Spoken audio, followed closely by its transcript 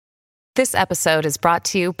This episode is brought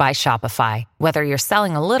to you by Shopify. Whether you're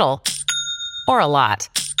selling a little or a lot,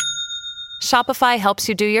 Shopify helps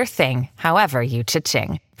you do your thing, however you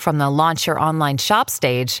cha-ching. From the launch your online shop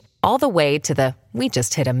stage, all the way to the we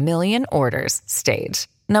just hit 1 million orders stage.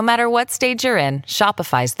 No matter what stage you're in,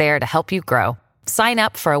 Shopify's there to help you grow. Sign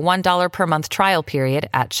up for a $1 per month trial period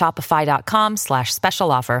at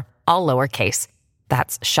shopify.com/special offer, all lowercase.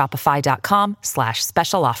 That's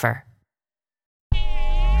shopify.com/special offer.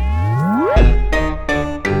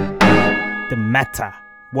 The matter.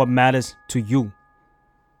 What matters to you?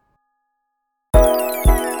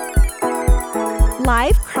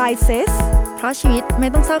 Life Crisis เพราะชีวิตไม่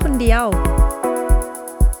ต้องเศร้าคนเดียว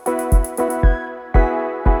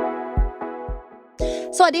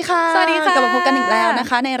สวัสดีค่ะกลับมาพบกันอีกแล้วนะ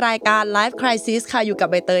คะในรายการ Life Crisis ค่ะอยู่กับ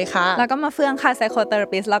ใบเตยค่ะแล้วก็มาเฟืองค่ะ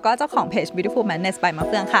Psychotherapist แล้วก็เจ้าของเพจ Beautiful Madness by มาเ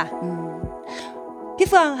ฟืองค่ะพี่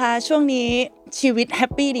เฟืองคะช่วงนี้ชีวิตแฮ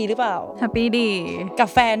ปปี้ดีหรือเปล่าแฮปปี้ดีกับ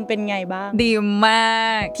แฟนเป็นไงบ้างดีมา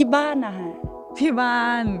กที่บ้านนะฮะที่บ้า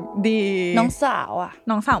นดีน้องสาวอ่ะ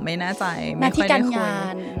น้องสาวไม่แน่ใจไม่ค่อยได้คุย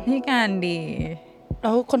ที่การดีแล้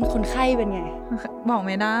วคนไข้เป็นไงบอกไ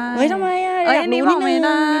ม่ได้เฮ้ยทำไมอ่ะอยากรู้บอกไม่ไ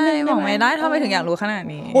ด้ทำไมถึงอยากรู้ขนาด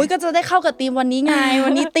นี้โอ๊ยก็จะได้เข้ากับธีมวันนี้ไง วั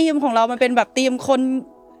นนี้ธีมของเรามันเป็นแบบธีมคน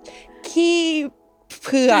ขี้เ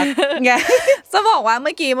ผือกไงจะบอกว่าเ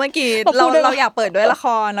มื่อกี้เราอยากเปิดด้วยละค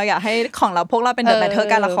รเราอยากให้ของเราพวกเราเป็นเดอะแมทเทอร์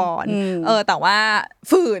การละครแต่ว่า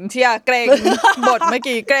ฝืนเชียร์เกรงบทเมื่อ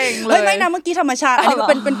กี้เกรงเลยไม่นะเมื่อกี้ธรรมชาติอันนี้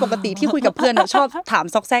เป็นปกติที่คุยกับเพื่อนชอบถาม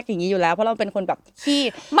ซอกแซกอย่างนี้อยู่แล้วเพราะเราเป็นคนแบบขี้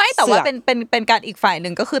ไม่แต่ว่าเป็นการอีกฝ่ายนึ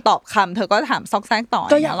งก็คือตอบคำเธอก็ถามซอกแซกต่อ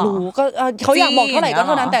ก็อยากรู้ก็เขาอยากบอกเท่าไหร่ก็เ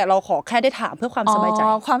ท่านั้นแต่เราขอแค่ได้ถามเพื่อความสบายใจ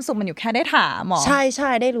ความสุขมันอยู่แค่ได้ถามหรอใช่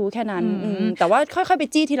ได้รู้แค่นั้นแต่ว่าค่อยๆไป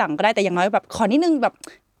จี้ทีหลังก็ได้แต่อย่างน้อยแบบขอนิดนึงแบบ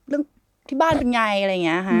เรื่องที่บ้านเป็นไงอะไรเ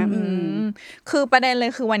งี้ยฮะคือประเด็นเล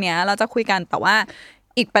ยคือวันนี้เราจะคุยกันแต่ว่า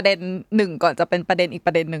อีกประเด็นหนึ่งก่อนจะเป็นประเด็นอีกป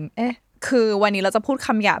ระเด็นนึงคือวันนี้เราจะพูดค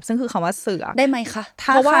ำหยาบซึ่งคือคำว่าเสือได้ไหมคะเ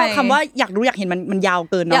พราะว่าคำว่าอยากรู้อยากเห็นมันยาว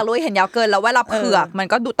เกินเนาะอยากรู้เห็นยาวเกินแล้วเวลาเผือกมัน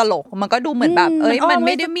ก็ดูตลกมันก็ดูเหมือนแบบมันไ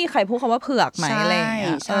ม่ได้มีใครพูดคำว่าเผือกไหมอะไรอย่างเ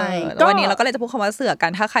งี้ยใช่วันนี้เราก็เลยจะพูดคำว่าเสือกั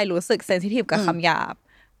นถ้าใครรู้สึกเซนซิทีฟกับคำหยาบ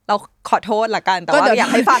เราขอโทษละกันแต่ว่าอยาก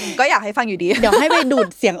ให้ฟังอยู่ดีเดี๋ยวให้ไปดูด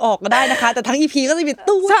เสียงออกก็ได้นะคะแต่ทั้ง EP ก็จะมี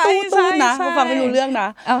ตู้นะฟังไม่รู้เรื่องนะ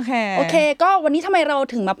โอเคก็วันนี้ทำไมเรา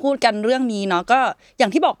ถึงมาพูดกันเรื่องนี้เนาะก็อย่า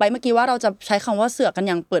งที่บอกไปเมื่อกี้ว่าเราจะใช้คำว่าเสือกกันอ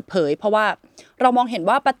ย่างเปิดเผยเพราะว่าเรามองเห็น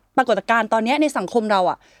ว่าปรากฏการณ์ตอนนี้ในสังคมเรา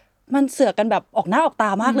อ่ะมันเสือกกันแบบออกหน้าออกตา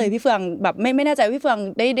มากเลยพี่เฟืองแบบไม่แน่ใจพี่เฟือง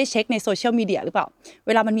ได้เช็คในโซเชียลมีเดียหรือเปล่าเ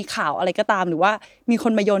วลามันมีข่าวอะไรก็ตามหรือว่ามีค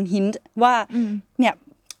นมาโยนหินว่าเนี่ย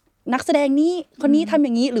นักแสดงนี้คนนี้ทำอ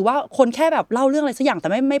ย่างนี้หรือว่าคนแค่แบบเล่าเรื่องอะไรสักอย่างแต่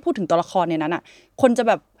ไม่พูดถึงตัวละครในนั้นอ่ะคนจะ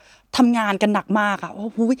แบบทำงานกันหนักมากอ่ะโอ้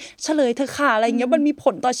โหเฉลยเธอค่ะอะไรอย่างเงี้ยมันมีผ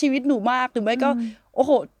ลต่อชีวิตหนูมากหรือไม่ก็โอ้โ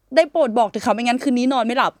หได้โปรดบอกเถอะค่ะไม่งั้นคืนนี้นอนไ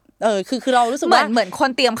ม่หลับคือเรารู้สึกว่าเหมือนคน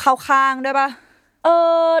เตรียมเข้าข้างด้วยป่ะ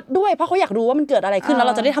ด้วยเพราะเขาอยากรู้ว่ามันเกิดอะไรขึ้นแล้วเ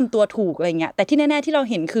ราจะได้ทำตัวถูกอะไรเงี้ยแต่ที่แน่ๆที่เรา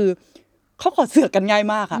เห็นคือเขาขอเสือกกันง่าย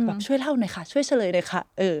มากอ่ะแบบช่วยเล่าหน่อยค่ะช่วยเฉลยหน่อยค่ะ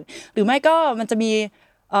หรือไม่ก็มันจะมี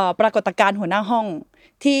ปรากฏการณ์หัวหน้าห้อง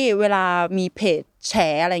ที่เวลามีเพจแฉ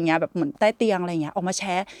อะไรเงี้ยแบบเหมือนใต้เตียงอะไรเงี้ยออกมาแฉ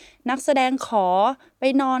นักแสดงขอไป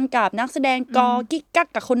นอนกับนักแสดงกอกิ๊กกัก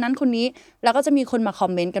กับคนนั้นคนนี้แล้วก็จะมีคนมาคอ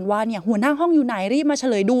มเมนต์กันว่าเนี่ยหัวหน้าห้องอยู่ไหนรีบมาเฉ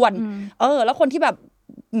ลยด่วนแล้วคนที่แบบ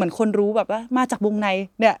เหมือนคนรู้แบบว่ามาจากวงใน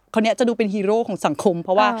เนี่ยคนเนี้ยจะดูเป็นฮีโร่ของสังคมเพ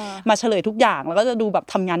ราะว่ามาเฉลยทุกอย่างแล้วก็จะดูแบบ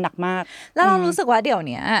ทำงานหนักมากแล้วเรารู้สึกว่าเดี๋ยว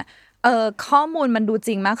เนี้ยข้อมูลมันดูจ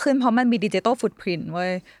ริงมากขึ้นเพราะมันมีดิจิตอลฟุตพริ้นท์เว้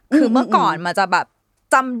ยคือเมื่อก่อนมันจะแบบ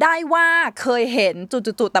จำได้ว่าเคยเห็น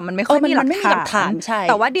จุดๆแต่มันไม่ค่อยมีหลักฐานใช่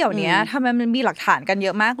แต่ว่าเดี๋ยวนี้ทำไมมันมีหลักฐานกันเย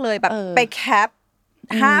อะมากเลยแบบไปแคป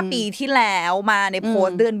5 ปีที่แล้วมาในโพส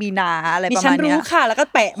ต์เดือนมีนาอะไรประมาณนี้ดิฉันรู้ค่ะแล้วก็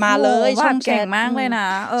แปะมาเลยช่องเก่งมากเลยนะ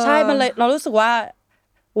ใช่มันเลยเรารู้สึกว่า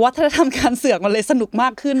วัฒนธรรมการเสือกมันเลยสนุกมา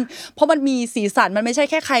กขึ้นเพราะมันมีสีสันมันไม่ใช่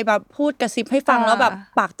แค่ใครมาพูดกระซิบให้ฟังแล้วแบบ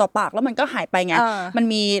ปากต่อปากแล้วมันก็หายไปไงมัน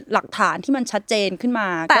มีหลักฐานที่มันชัดเจนขึ้นมา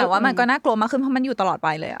แต่ว่ามันก็น่ากลัวมากขึ้นเพราะมันอยู่ตลอดไป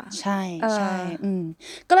เลยอ่ะใช่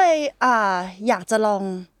ก็เลยอยากจะลอง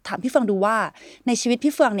ถามพี่เฟืองดูว่าในชีวิต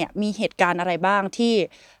พี่เฟืองเนี่ยมีเหตุการณ์อะไรบ้างที่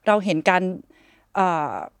เราเห็นการ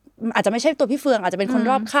อาจจะไม่ใช่ตัวพี่เฟืองอาจจะเป็นคน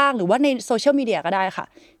รอบข้างหรือว่าในโซเชียลมีเดียก็ได้ค่ะ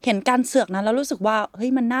เห็นการเสือกนั้นแล้วรู้สึกว่าเฮ้ย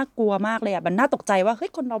มันน่ากลัวมากเลยอ่ะมันน่าตกใจว่าเฮ้ย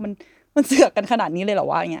คนเรามันเสือกกันขนาดนี้เลยเหรอ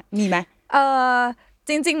วะอย่างเงี้ยมีไหม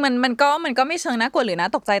จริงๆมันก็ไม่เชิงน่ากลัวหรือน่า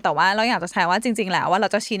ตกใจแต่ว่าเราอยากจะแชร์ว่าจริงๆแล้วว่าเรา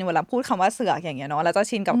จะชินเวลาพูดคำว่าเสือกอย่างเงี้ยเนาะเราจะ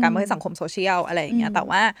ชินกับการบริหารสังคมโซเชียลอะไรอย่างเงี้ยแต่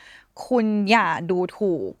ว่าคุณอย่าดู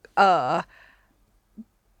ถูก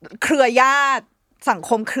เครือญาติสังค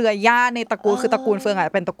มเครือญาติในตระกูลคือตระกูลเฟืองอ่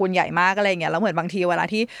ะเป็นตระกูลใหญ่มากอะไรอย่างเงี้ยแล้วเหมือนบางทีเวลา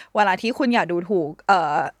ที่คุณอย่าดูถูก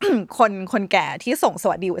คนแก่ที่ส่งส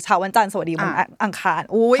วัสดีเช้าวันจันทร์สวัสดีวันอังคาร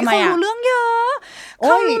อุ้ยเขารู้เรื่องเยอะ เข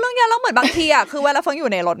ารู้เรื่องยาวแล้วเหมือนบางทีอ่ะคือเวลาเฟิงอยู่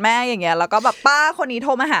ในรถแม่อย่างเงี้ยแล้วก็แบบป้าคนนี้โท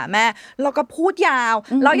รมาหาแม่แล้วก็พูดยาว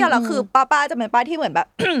แล้วอย่างเราคือป้าจะเป็นป้าที่เหมือนแบบ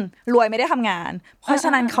รวยไม่ได้ทำงานเพราะฉ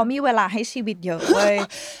ะนั้นเขามีเวลาให้ชีวิตเยอะเว้ย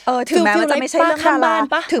ถึงแม้มันจะไม่ใช่เรื่องดาร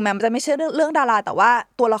าถึงแม้มันจะไม่ใช่เรื่องดาราแต่ว่า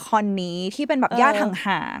ตัวละครนี้ที่เป็นแบบญาติ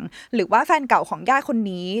ห่างๆหรือว่าแฟนเก่าของญาติคน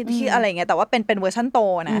นี้ที่อะไรเงี้ยแต่ว่าเป็นเวอร์ชันโ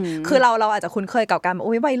ตนะคือเราอาจจะคุ้นเคยกับการโ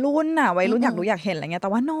อ้ยวัยรุ่นน่ะวัยรุ่นอยากรู้อยากเห็นอะไรเงี้ย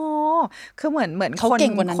แต่ว่าโนคือเหมือ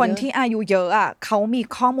นคนที่อายุเยอะอ่ะเขามี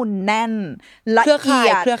ข้อมูลแน่นละ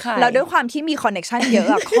เอียดแล้วด้วยความที่มีคอนเนคชั่นเยอะ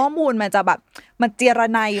อ่ะข้อมูลมันจะแบบมันเจ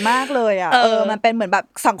รไนมากเลยอ่ะมันเป็นเหมือนแบบ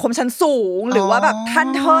สังคมชั้นสูงหรือว่าแบบท่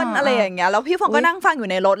านเทินอะไรอย่างเงี้ยแล้วพี่ฟงก็นั่งฟังอยู่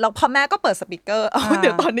ในรถแล้วพ่อแม่ก็เปิดสปีกเกอร์เ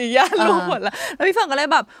ดี๋ยวตอนนี้ย่ารู้หมดแล้วพี่ฟงก็เลย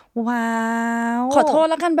แบบว้าวขอโทษ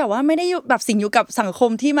แล้วกันแบบว่าไม่ได้แบบสิงอยู่กับสังค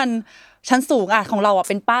มที่มันชั้นสูงของเรา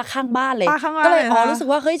เป็นป้าข้างบ้านเลยก็เลยรู้สึ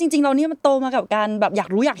กว่าเฮ้ยจริงๆเรานี่มันโตมากับการแบบอยา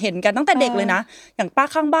กรู้อยากเห็นกันตั้งแต่เด็กเลยนะอย่างป้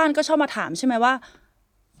าข้างบ้านก็ชอบมาถามใช่ไหมว่า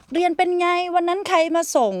เรียนเป็นไงวันนั้นใครม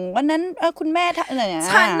าส่งวันนั้นคุณแม่อะไรเนี่ย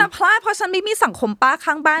ฉันน่ะพลาดเพราะฉันไม่มีสังคมป้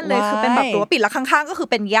าข้างบ้านเลยคือเป็นแบบตัวปิดแล้วข้างๆก็คือ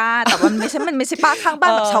เป็นญาติแต่มันไม่ใช่ป้าข้า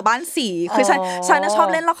งบ้านแบบชาวบ้านสี่คือฉันชอ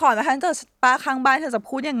บเล่นละครแล้วฉันจะป้าข้างบ้านเธอจะ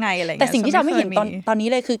พูดยังไงอะไรเงี้ยแต่สิ่งที่เราไม่เห็นตอน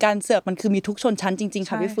นี้เลยคือการเสือกมันคือมีทุกชนชั้นจริง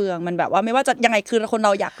ๆค่ะพี่เฟืองมันแบบว่าไม่ว่าจะยังไงคือคนเ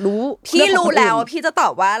ราอยากรู้พี่รู้แล้วพี่จะตอ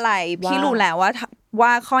บว่าอะไรพี่รู้แล้วว่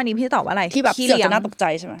าข้อนี้พี่ตอบว่าอะไรที่แบบเสือกจะน่าตก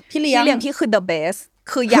ใจใช่ไหมพี่เลี้ยงพี่คือ the best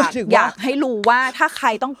คืออยากให้รู้ว่าถ้าใ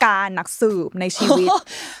ครต้องการนักสืบในชีวิต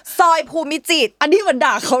ซอยภูมิจิตอันนี้เหมือน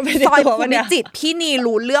ด่าเขาไปในซอยภูมิจิต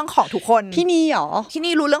พี่นีรู้เรื่องของทุกคนพี่นีหรอ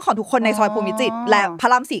พี่นีรู้เรื่องของทุกคนในซอยภูมิจิตและพระ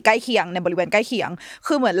ราม4ใกล้เคียงในบริเวณใกล้เคียง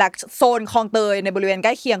คือเหมือนหลักโซนคลองเตยในบริเวณใ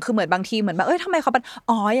กล้เคียงคือเหมือนบางทีเหมือนแบบทำไมเขาเป็น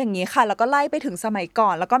อย่างนี้ค่ะแล้วก็ไล่ไปถึงสมัยก่อ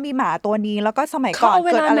นแล้วก็มีหมาตัวนี้แล้วก็สมัยก่อน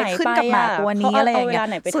เกิดอะไรขึ้นกับหมาตัวนี้อะไรอย่างเ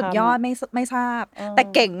งี้ยสุดยอดไม่ทราบแต่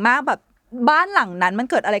เก่งมากแบบบ้านหลังนั้นมั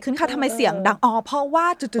นเกิดอะไรขึ้นคะทำไมเสียงดังเพราะว่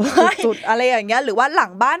าจุดอะไรอย่างเงี้ยหรือว่าห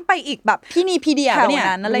ลังบ้านไปอีกแบบพี่นีพีเดียแถ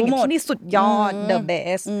วนั้นอะไรอย่างเงี้ยพี่นีสุดยอด the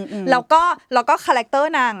best แล้วก็คาแรคเตอร์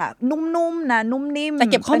นางอ่ะนุ่มๆนะนุ่มนิ่มแต่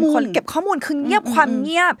เก็บข้อมูลคือเงียบความ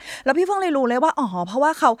เงียบแล้วพี่เพิ่งเลยรู้เลยว่าเพราะว่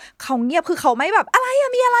าเขาเงียบคือเขาไม่แบบอะไรอ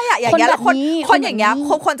ะมีอะไรอะอย่างเงี้ยแล้วคนอย่างเงี้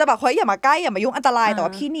ยคนจะแบบเฮ้ยอย่ามาใกล้อย่ามายุ่งอันตรายแต่ว่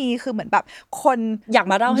าพี่นีคือเหมือนแบบคนอยาก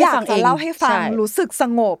มาเล่าให้ฟังเองรู้สึกส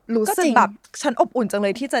งบรู้สึกแบบฉันอบอุ่นจังเ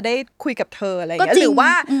ลยที่จะได้คุยกับเธออะไรอย่างเงี้ยหรื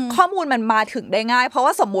อว่าข้อมูลมันมาถึงได้ง่ายเพราะว่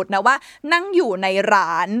าสมมตินะว่านั่งอยู่ใ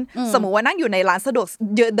นร้านสมมุติว่านั่งอยู่ในร้านสะดว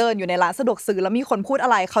กเดินอยู่ในร้านสะดวกซื้อแล้วมีคนพูดอ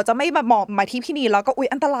ะไรเขาจะไม่มามองมาที่พี่นีแล้วก็อุ๊ย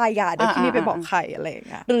อันตรายอย่าเดี๋ยวพี่นีไปบอกใครอะไรอย่า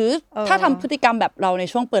งเงี้ยหรือถ้าทำพฤติกรรมแบบเราใ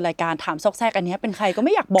นช่วงเปิดรายการถามซอกแซกอันนี้เป็นใครก็ไ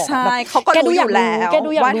ม่อยากบอกใช่เขาก็รู้อยู่แล้ว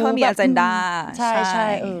ว่าเธอมีอเจนดา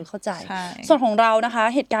ใช่เข้าใจส่วนของเรานะค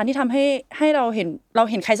ะเหตุการณ์ที่ทำให้เร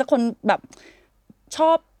าเห็นใครสักคนแบบ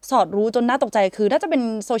ชอบสอดรู้จนน่าตกใจคือน่าจะ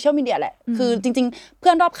เป็นโซเชียลมีเดียแหละคือจริงๆเ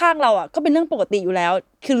พื่อนรอบข้างเราอ่ะก็เป็นเรื่องปกติอยู่แล้ว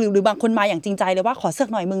คือหรือบางคนมาอย่างจริงใจเลยว่าขอเสือก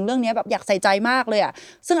หน่อยมึงเรื่องนี้แบบอยากใส่ใจมากเลยอ่ะ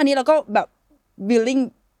ซึ่งอันนี้เราก็แบบ willing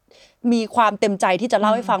มีความเต็มใจที่จะเล่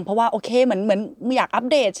าให้ฟังเพราะว่าโอเคเหมือนอยากอัป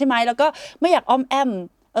เดตใช่ไหมแล้วก็ไม่อยากอ้อมแอ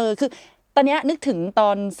มคือตอนนี้นึกถึง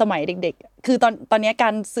ตอนสมัยเด็กๆคือตอนนี้ก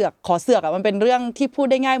ารขอเสือกอ่ะมันเป็นเรื่องที่พู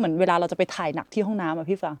ดได้ง่ายเหมือนเวลาเราจะไปถ่ายหนักที่ห้องน้ำอ่ะ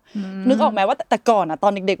พี่ฟังนึกออกไหมว่าแต่ก่อนอ่ะตอ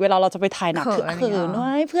นเด็กๆเวลาเราจะไปถ่ายหนักคือเขิน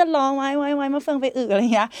ไว้เพื่อนร้องไว้มาเฟืองไปอึอะไ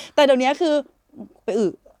รเงี้ยแต่เดี๋ยวนี้คือไ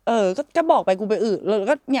ปอึก็บอกไปกูไปอึแล้ว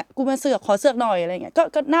ก็เนี่ยกูมาขอเสือกหน่อยอะไรเงี้ย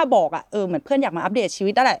ก็น่าบอกอ่ะเหมือนเพื่อนอยากมาอัปเด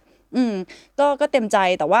ตชีวิตนั่นแหละก็เต็ม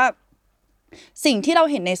ใจแต่ว่าสิ่งที่เรา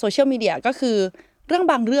เห็นในโซเชียลมีเดียก็คือเรื่อง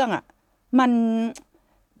บางเรื่องอ่ะมั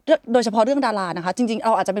นโดยเฉพาะเรื่องดารานะคะจริงๆ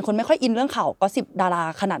เราอาจจะเป็นคนไม่ค่อยอินเรื่องข่าวก็10ดา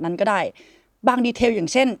ราขนาดนั้นก็ได้บางดีเทลอย่าง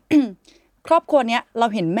เช่น ครอบครัวเนี้ยเรา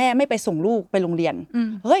เห็นแม่ไม่ไปส่งลูกไปโรงเรียน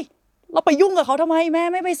เฮ้ยเราไปยุ่งกับเขาทำไมแม่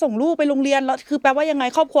ไม่ไปส่งลูกไปโรงเรียนแล้วคือแปลว่ายังไ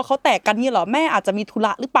งครอบครัวเขาแตกกันนี่เหรอแม่อาจจะมีธุร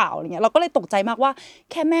ะหรือเปล่าอะไรเงี้ยเราก็เลยตกใจมากว่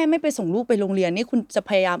าแค่แม่ไม่ไปส่งลูกไปโรงเรียนนี่คุณจะ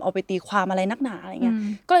พยายามเอาไปตีความอะไรนักหนาอะไรเงี้ย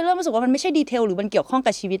ก็เลยเริ่มรู้สึกว่ามันไม่ใช่ดีเทลหรือมันเกี่ยวข้อง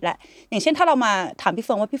กับชีวิตแหละอย่างเช่นถ้าเรามาถามพี่เ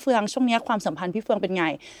ฟืองว่าพี่เฟืองช่วงนี้ความสัมพันธ์พี่เฟืองเป็น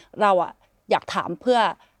ไงเราอะอยากถามเพื่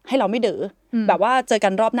อให้เราไม่เดือแบบว่าเจ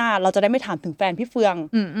อกันรอบหน้าเราจะได้ไม่ถามถึงแฟนพี่เฟือ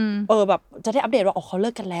งแบบจะได้อัปเดตว่าเขาเลิ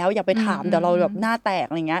กกันแล้วอย่าไปถามเดี๋ยวเราแบบหน้าแตก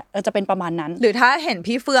อะไรเงี้ยจะเป็นประมาณนั้นหรือถ้าเห็น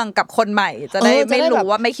พี่เฟืองกับคนใหม่จะได้ไม่รู้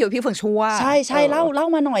ว่าไม่คิดว่าพี่เฟืองชั่วใช่เล่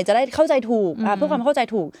ามาหน่อยจะได้เข้าใจถูกเพื่อความเข้าใ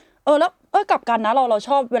จถูกแล้วกลับกันนะเรา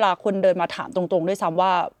ชอบเวลาคนเดินมาถามตรงๆด้วยซ้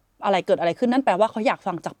ำว่าอะไรเกิดอะไรขึ้นนั่นแปลว่าเขาอยา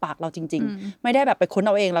กฟังจากปากเราจริงๆไม่ได้แบบไปค้นเอ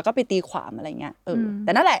าเองแล้วก็ไปตีความอะไรเงี้ยแ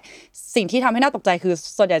ต่นั่นแหละสิ่งที่ทำให้น่าตกใจคือ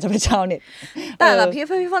ส่วนใหญ่จะเป็นชาวเน็ตแต่ละพี่เ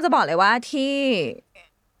ฟืองจะบอกเลยว่าที่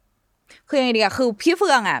คือยังไงดีอะคือพี่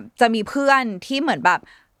เฟืองอะจะมีเพื่อนที่เหมือนแบ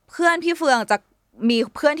บเพื่อนพี่เฟืองจ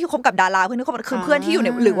ะมีเพื่อนที่คบกับดาราเพื่อนที่คบคือเพื่อนที่อยู่ใน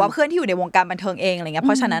หรือว่าเพื่อนที่อยู่ในวงการบันเทิงเองอะไรเงี้ยเพ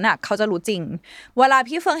ราะฉะนั้นอะเขาจะรู้จริงเวล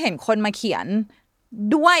าพี่เฟืองเห็นคนมาเขียน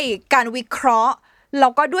ด้วยการวิเคราะห์ แล้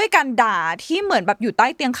วก็ด้วยการด่าที่เหมือนแบบอยู่ใต้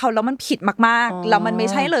เตียงเขาแล้วมันผิดมากๆแล้วมันไม่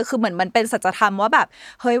ใช่เลยคือเหมือนมันเป็นสัจธรรมว่าแบบ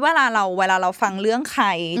เฮ้ยเวลาเราฟังเรื่องใคร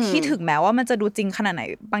ที่ถึงแม้ว่ามันจะดูจริงขนาดไหน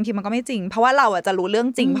บางทีมันก็ไม่จริงเพราะว่าเราจะรู้เรื่อง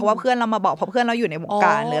จริงเพราะว่าเพื่อนเรามาบอกเพราะเพื่อนเราอยู่ในวงก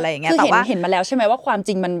ารหรืออะไรอย่างเงี้ยแต่ว่าเห็นมาแล้วใช่ไหมว่าความจ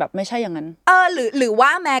ริงมันแบบไม่ใช่อย่างนั้นหรือว่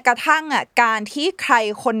าแม้กระทั่งการที่ใคร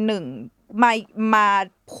คนหนึ่งมา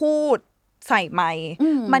พูดใส่ไมค์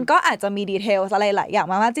มันก็อาจจะมีดีเทลอะไรหลายอย่าง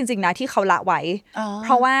มากๆจริงๆนะที่เขาละไว้เพ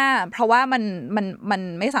ราะว่ามัน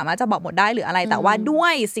ไม่สามารถจะบอกหมดได้หรืออะไรแต่ว่าด้ว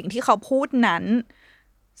ยสิ่งที่เขาพูดนั้น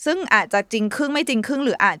ซึ่งอาจจะจริงครึ่งไม่จริงครึ่งห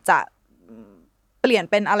รืออาจจะเปลี่ยน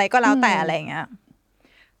เป็นอะไรก็แล้วแต่อะไรอย่างเงี้ย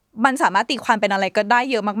มันสามารถตีความเป็นอะไรก็ได้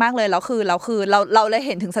เยอะมากๆเลยแล้วคือเราเลยเ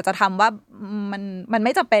ห็นถึงสัจธรรมว่ามันไ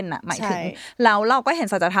ม่จำเป็นอ่ะหมายถึงแล้วเราก็เห็น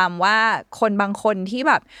สัจธรรมว่าคนบางคนที่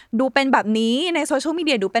แบบดูเป็นแบบนี้ในโซเชียลมีเ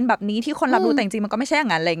ดียดูเป็นแบบนี้ที่คนรับรู้แต่จริงๆมันก็ไม่ใช่อย่า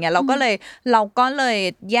งนั้นอะไรเงี้ยเราก็เลย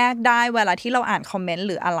แยกได้เวลาที่เราอ่านคอมเมนต์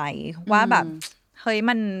หรืออะไรว่าแบบเฮ้ย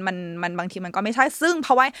มันบางทีมันก็ไม่ใช่ซึ่งเพ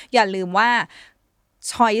ราะว่าอย่าลืมว่า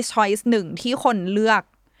choice หนึ่งที่คนเลือก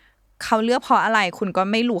เขาเลือกเพราะอะไรคุณก็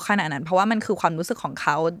ไม่รู้ขนาดนั้นเพราะว่ามันคือความรู้สึกของเข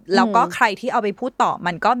าแล้วก็ใครที่เอาไปพูดต่อ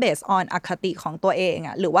มันก็ based on อคติของตัวเอง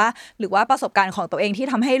อ่ะหรือว่าประสบการณ์ของตัวเองที่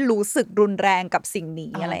ทำให้รู้สึกรุนแรงกับสิ่ง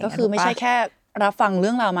นี้อะไรอย่างเงี้ยก็คือไม่ใช่แค่รับฟังเ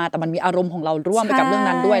รื่องราวมาแต่มันมีอารมณ์ของเราร่วมไปกับเรื่อง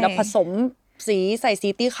นั้นด้วยแล้วผสมสีใส่ซี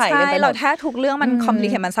ตี้ไข่กันไปหมดเราแท้ทุกเรื่องมันคอมพลี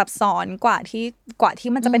เคทมันซับซ้อนกว่าที่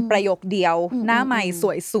มันจะเป็นประโยคเดียวหน้าใหม่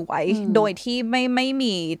สวยๆโดยที่ไ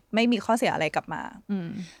ม่มีข้อเสียอะไรกลับมา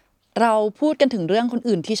เราพูดกันถึงเรื่องคน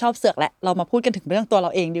อื่นที่ชอบเสือกและเรามาพูดกันถึงเรื่องตัวเรา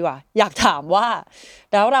เองดีกว่าอยากถามว่า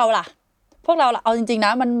แล้วเราล่ะพวกเราล่ะเอาจริงๆน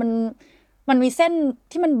ะมันมีเส้น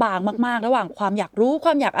ที่มันบางมากๆระหว่างความอยากรู้ค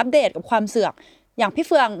วามอยากอัปเดตกับความเสือกอย่างพี่เ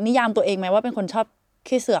ฟืองนิยามตัวเองไหมว่าเป็นคนชอบ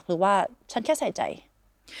ขี้เสือกหรือว่าฉันแค่ใส่ใจ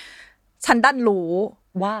ฉันดันรู้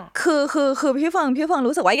ว่าคือพี่เฟิง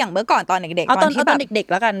รู้สึกว่าอย่างเมื่อก่อนตอนเด็กๆตอนที่แบบเด็ก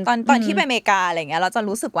ๆแล้วกันตอนที่ไปอเมริกาอะไรเงี้ยเราจะ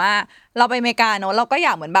รู้สึกว่าเราไปอเมริกาเนอะเราก็อย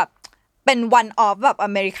ากเหมือนแบบเป็น one of แบบ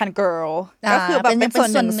American girl ก็คือแบบเป็นส่วน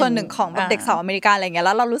หนึ่งของแบบเด็กสาวอเมริกันอะไรเงี้ยแ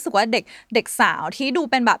ล้วเรารู้สึกว่าเด็กสาวที่ดู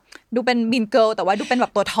เป็นแบบดูเป็น mean girl แต่ว่าดูเป็นแบ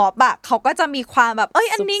บตัวท็อปอะเขาก็จะมีความแบบ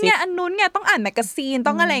อันนี้ไงอันนู้นไงต้องอ่านแมกกาซีน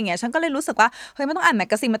ต้องอะไรเงี้ยฉันก็เลยรู้สึกว่าเฮ้ยมันต้องอ่านแมก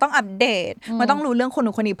กาซีนมันต้องอัปเดตมันต้องรู้เรื่องคน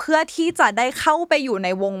นู้นคนนี้เพื่อที่จะได้เข้าไปอยู่ใน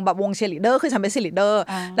วงแบบวงเชียร์ลีดเดอร์คือฉันเป็นเชียร์ลีดเดอร์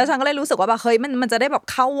แล้วฉันก็เลยรู้สึกว่าแบบเฮ้ยมันจะได้แบบ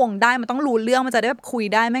เข้าวงได้มันต้องรู้เรื่องมันจะได้แบบคุย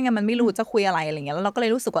ได้ไม่งั้นมันไม่รู้จะคุยอะไรอะไรเงี้ยแล้วเราก็เล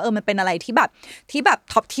ยรู้สึกว่ามันเป็นอะไรที่แบบ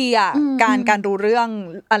ท็อปเทียร์การรู้เรื่อง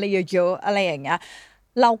อะไรเยอะๆอะไรอย่างเงี้ย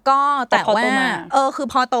เราก็แต่ว่าคือ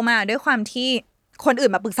พอโตมาด้วยความที่คนอื่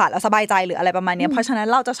นมาปรึกษาแล้วสบายใจหรืออะไรประมาณนี้เพราะฉะนั้น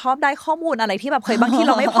เราจะชอบได้ข้อมูลอะไรที่แบบเคยบางทีเ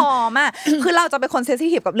ราไม่พร้อมอ่ะคือเราจะเป็นคนเซนซิ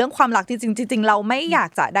ทีฟกับเรื่องความรักจริงๆเราไม่อยาก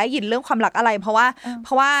จะได้ยินเรื่องความรักอะไรเพราะ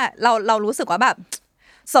ว่าเรารู้สึกว่าแบบ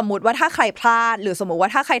สมมุติว่าถ้าใครพลาดหรือสมมุติว่า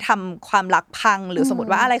ถ้าใครทำความรักพังหรือสมมุติ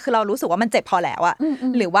ว่าอะไรคือเรารู้สึกว่ามันเจ็บพอแล้วอะ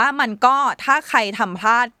หรือว่ามันก็ถ้าใครทำพล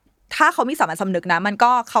าดถ้าเขามีสามัญสำนึกนะมัน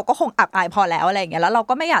ก็เขาก็คงอับอายพอแล้วอะไรอย่างเงี้ยแล้วเรา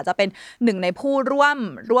ก็ไม่อยากจะเป็นหนึ่งในผู้ร่ว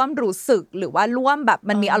มรู้สึกหรือว่าร่วมแบบ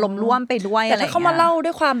มันมีอารมณ์ร่วมไปด้วยอะไรอย่างเงี้ยแต่ถ้าเขามาเล่าด้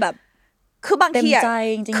วยความแบบคือบางที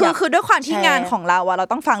คือด้วยความที่งานของเราอะเรา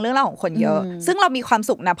ต้องฟังเรื่องราวของคนเยอะซึ่งเรามีความ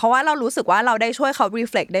สุขนะเพราะว่าเรารู้สึกว่าเราได้ช่วยเขา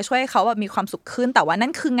reflect ได้ช่วยเขาแบบมีความสุขขึ้นแต่ว่านั่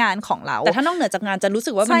นคืองานของเราแต่ถ้านอกเหนือจากงานจะรู้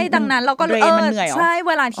สึกว่าใช่ดังนั้นเราก็มันเหนื่อยใช่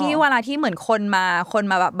เวลาที่เหมือนคนม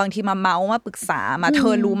าแบบบางทีมาเมาส์มาปรึกษามาเธ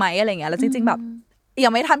อรู้ไหมอะไรเงี้ยแล้วจริงๆแบบยั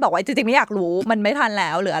งไม่ทันบอกว่าจริงๆไม่อยากรู้มันไม่ทันแล้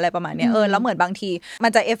วหรืออะไรประมาณนี้แล้วเหมือนบางทีมั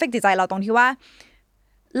นจะเอฟเฟคจิตใจเราตรงที่ว่า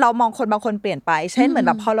เรามองคนบางคนเปลี่ยนไปเช่นเหมือนแ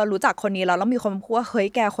บบพอเรารู้จักคนนี้แล้วมีคนพูดว่าเฮ้ย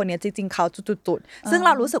แกคนนี้จริงๆเขาจุดๆซึ่งเร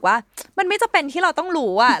ารู้สึกว่ามันไม่จำเป็นที่เราต้อง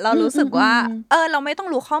รู้อ่ะเรารู้สึกว่าเราไม่ต้อง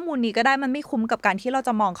รู้ข้อมูลนี้ก็ได้มันไม่คุ้มกับการที่เราจ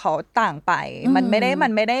ะมองเขาต่างไปมันไม่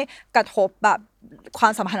ได้กระทบแบบควา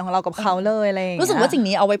มสัมพันธ์ของเรากับเขาเลยอะไรอย่างเงี้ยรู้สึกว่าสิ่ง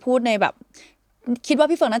นี้เอาไว้พูดในแบบคิดว่า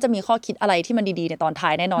พี่เฟิงน่าจะมีข้อคิดอะไรที่มันดีๆในตอนท้า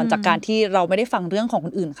ยแน่นอนจากการที่เราไม่ได้ฟังเรื่องของค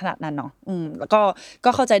นอื่นขนาดนั้นเนาะแล้วก็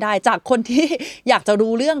เข้าใจได้จากคนที่อยากจะ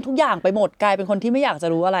รู้เรื่องทุกอย่างไปหมดกลายเป็นคนที่ไม่อยากจะ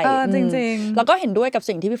รู้อะไรจริงๆแล้วก็เห็นด้วยกับ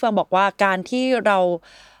สิ่งที่พี่เฟิงบอกว่าการที่เรา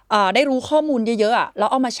ได้รู้ข้อมูลเยอะๆอ่ะแล้ว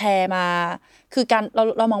เอามาแชร์มาคือการ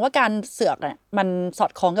เรามองว่าการเสือกเนี่ยมันสอ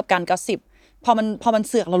ดคล้องกับการกอสซิปพอมัน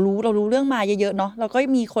เสือกเรารู้เรื่องมาเยอะๆเนาะเราก็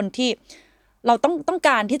มีคนที่เราต้องก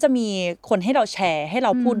ารที่จะมีคนให้เราแชร์ให้เร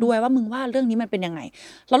าพูดด้วยว่ามึงว่าเรื่องนี้มันเป็นยังไง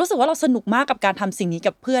เรารู้สึกว่าเราสนุกมากกับการทำสิ่งนี้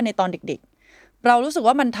กับเพื่อนในตอนเด็กๆเรารู้สึก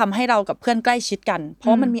ว่ามันทำให้เรากับเพื่อนใกล้ชิดกันเพรา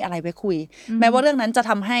ะมันมีอะไรไว้คุยแม้ว่าเรื่องนั้นจะ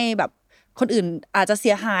ทำให้แบบคนอื่นอาจจะเ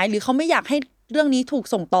สียหายหรือเขาไม่อยากให้เรื่องนี้ถูก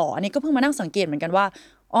ส่งต่ออันนี้ก็เพิ่งมานั่งสังเกตเหมือนกันว่า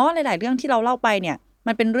หลายๆเรื่องที่เราเล่าไปเนี่ย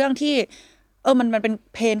มันเป็นเรื่องที่มันเป็น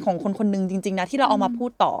เพนของคนคนนึงจริงๆนะที่เราเอามาพู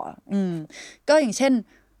ดต่อก็อย่างเช่น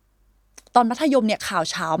ตอนมัธยมเนี่ยข่าว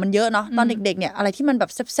เช้ามันเยอะเนาะตอนเด็กๆเนี่ยอะไรที่มันแบบ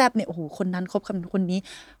แซ่บๆเนี่ยโอ้โหคนนั้นคบกับคนนี้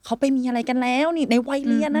เขาไปมีอะไรกันแล้วนี่ในวัย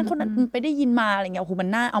เรียนนะคนนั้นไปได้ยินมาอะไรเงี้ยโอ้โหมัน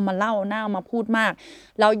น่าเอามาเล่าน่าเอามาพูดมาก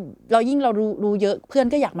เรายิ่งเรารู้เยอะเพื่อน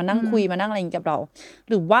ก็อยากมานั่งคุยมานั่งอะไรอย่างเงี้ยกับเรา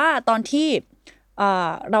หรือว่าตอนที่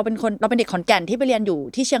เราเป็นเด็กขอนแก่นที่ไปเรียนอยู่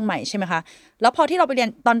ที่เชียงใหม่ใช่ไหมคะแล้วพอที่เราไปเรียน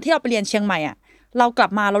ตอนที่เราไปเรียนเชียงใหม่อ่ะเรากลั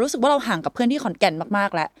บมาเรารู้สึกว่าเราห่างกับเพื่อนที่ขอนแก่นมาก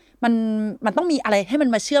ๆแล้วมันต้องมีอะไรให้มัน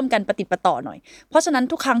มาเชื่อมกันประติดประต่อหน่อยเพราะฉะนั้น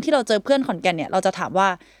ทุกครั้งที่เราเจอเพื่อนขอนแก่นเนี่ยเราจะถามว่า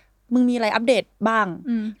มึงมีอะไรอัปเดตบ้าง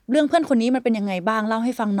เรื่องเพื่อนคนนี้มันเป็นยังไงบ้างเล่าใ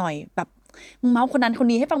ห้ฟังหน่อยแบบมึงเมาคนนั้นคน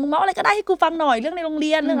นี้ให้ฟังมึงเมาอะไรก็ได้ให้กูฟังหน่อยเรื่องในโรงเ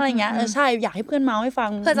รียนเรื่องอะไรเงี้ยใช่อยากให้เพื่อนเมาให้ฟั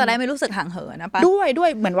งเพื่อจะได้ไม่รู้สึกห่างเหินนะปะด้วย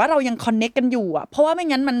เหมือนว่าเรายังคอนเนคกันอยู่อ่ะเพราะว่าไม่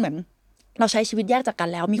งั้นมันเหมือนเราใช้ชีวิตแยกจากกัน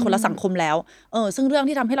แล้วมีคนละสังคมแล้วซึ่งเรื่อง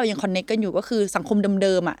ที่ทำให้เรายังคอนเนคกันอยู่ก็คือสังคมเ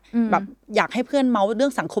ดิมๆอ่ะแบบอยากให้เพื่อนเมาเรื่อ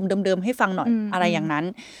งสังคมเดิมๆให้ฟังหน่อยอะไรอย่างนั้น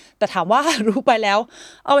แต่ถามว่ารู้ไปแล้ว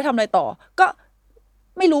เอาไปทำอะไรต่อก็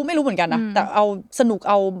ไม่รู้เหมือนกันนะแต่เอาสนุก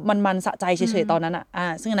เอามันสะใจเฉยๆตอนนั้นอ่ะ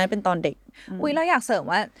ซึ่งอันนั้นเป็นตอนเด็กแล้วอยากเสริม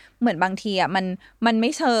ว่าเหมือนบางทีอ่ะมันไ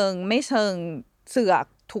ม่เชิงเสือก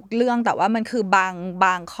ทุกเรื่องแต่ว่ามันคือบ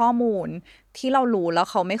างข้อมูลที่เรารู้แล้ว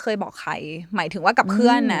เขาไม่เคยบอกใครหมายถึงว่ากับเพื่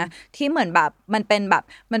อนนะที่เหมือนแบบมันเป็น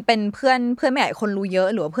เพื่อนไม่อยากให้คนรู้เยอะ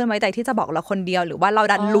หรือว่าเพื่อนไว้ใจที่จะบอกเราคนเดียวหรือว่าเรา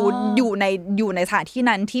ดันรู้อยู่ในสถานที่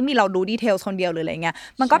นั้นที่มีเรารู้ดีเทลคนเดียวหรืออะไรเงี้ย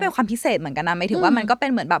มันก็เป็นความพิเศษเหมือนกันนะหมายถึงว่ามันก็เป็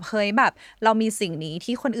นเหมือนแบบเฮ้ยแบบเรามีสิ่งนี้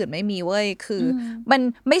ที่คนอื่นไม่มีเว้ยคือมัน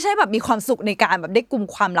ไม่ใช่แบบมีความสุขในการแบบได้กลุ่ม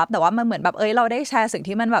ความลับแต่ว่ามันเหมือนแบบเราได้แชร์สิ่ง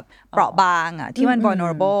ที่มันแบบเปราะบางอ่ะที่มัน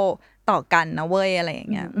vulnerableต่อกันนะเว้ยอะไรอย่า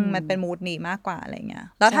งเงี้ยมันเป็นมูดนี้มากกว่าอะไรเงี้ย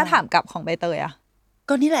แล้วถ้าถามกลับของใบเตยอะ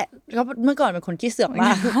ก็นี่แหละก็เมื่อก่อนเป็นคนขี้เสือกม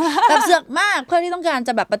ากแบบเสือกมากเพื่อที่ต้องการจ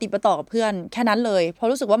ะแบบปฏิปต่อกับเพื่อนแค่นั้นเลยเพราะ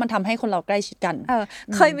รู้สึกว่ามันทำให้คนเราใกล้ชิดกัน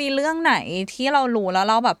เคยมีเรื่องไหนที่เรารู้แล้ว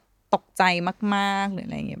เราแบบตกใจมากๆหรืออ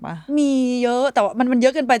ะไรอย่างเงี้ยป่ะมีเยอะแต่ว่ามันเยอ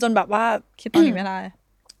ะเกินไปจนแบบว่าคิดตอนนี้ไม่ได้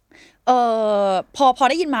พอ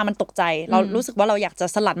ได้ยินมามันตกใจเรารู้สึกว่าเราอยากจะ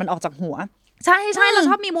สลัดมันออกจากหัวใช่เราช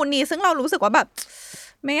อบมีมูลนี้ซึ่งเรารู้สึกว่าแบบ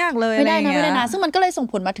ไม่อยากเลยไม่ได้นะซึ่งมันก็เลยส่ง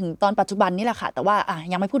ผลมาถึงตอนปัจจุบันนี่แหละค่ะแต่ว่า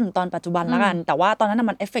ยังไม่พูดถึงตอนปัจจุบันแล้วกันแต่ว่าตอนนั้น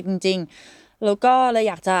มันเอฟเฟกต์จริงๆแล้วก็เลย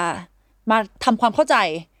อยากจะมาทำความเข้าใจ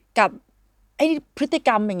กับไอ้พฤติก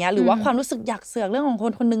รรมอย่างเงี้ยหรือว่าความรู้สึกอยากเสือกเรื่องของค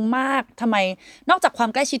นคนนึงมากทำไมนอกจากความ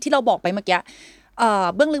ใกล้ชิดที่เราบอกไปเมื่อกี้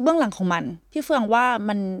เบื้องลึกเบื้องหลังของมันพี่เฟืองว่า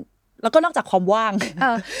มันแล้วก็นอกจากความว่าง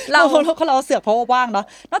เราเสือกเพราะว่าว่างเนาะ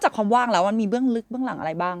นอกจากความว่างแล้วมันมีเบื้องลึกเบื้องหลังอะไ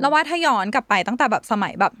รบ้างแล้วว่าถ้าย้อนกลับไปตั้งแต่แบบสมั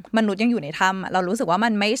ยแบบมนุษย์ยังอยู่ในถ้ำเรารู้สึกว่ามั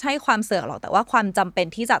นไม่ใช่ความเสือกหรอกแต่ว่าความจำเป็น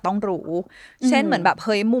ที่จะต้องรู้เช่นเหมือนแบบเ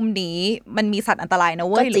ฮ้ยมุมนี้มันมีสัตว์อันตรายนะ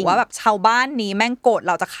เว้ยหรือว่าแบบชาวบ้านนี้แม่งโกรธเ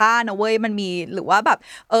ราจะฆ่านะเว้ยมันมีหรือว่าแบบ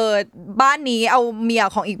บ้านนี้เอาเมีย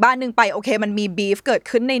ของอีกบ้านนึงไปโอเคมันมีบีฟเกิด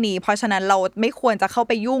ขึ้นในนี้เพราะฉะนั้นเราไม่ควรจะเข้าไ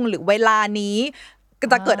ปยุ่งหรือเวลานี้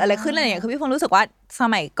จะเกิดอะไรขึ้นอะไรอย่างเงี้ยคือพี่ฟงรู้สึกว่าส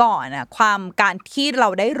มัยก่อนน่ะการที่เรา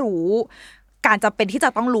ได้รู้การจำเป็นที่จะ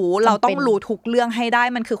ต้องรู้เราต้องรู้ทุกเรื่องให้ได้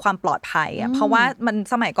มันคือความปลอดภัยอ่ะเพราะว่ามัน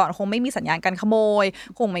สมัยก่อนคงไม่มีสัญญาณการขโมย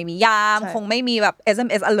คงไม่มียามคงไม่มีแบบ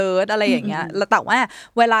SMS alert อะไรอย่างเงี้ยแล้วแต่ว่า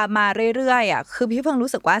เวลามาเรื่อยๆอ่ะคือพี่เพิ่ง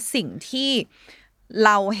รู้สึกว่าสิ่งที่เ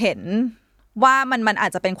ราเห็นว่ามันอา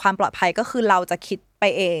จจะเป็นความปลอดภัยก็คือเราจะคิดไป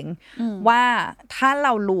เองว่าถ้าเร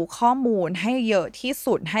ารู้ข้อมูลให้เยอะที่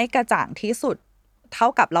สุดให้กระจ่างที่สุดเท่า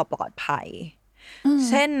กับเราปลอดภัย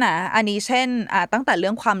เช่นนะอันนี้เช่นตั้งแต่เรื่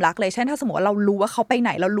องความรักเลยเช่นถ้าสมมติว่าเรารู้ว่าเขาไปไหน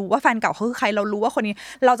เรารู้ว่าแฟนเก่าเขาคือใครเรารู้ว่าคนนี้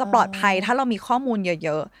เราจะปลอดภัยถ้าเรามีข้อมูลเย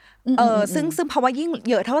อะๆซึ่งเพราะว่ายิ่ง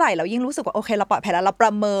เยอะเท่าไหร่เรายิ่งรู้สึกว่าโอเคเราปลอดภัยแล้วเราปร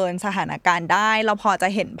ะเมินสถานการณ์ได้เราพอจะ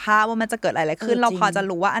เห็นภาพว่ามันจะเกิดอะไรขึ้นเราพอจะ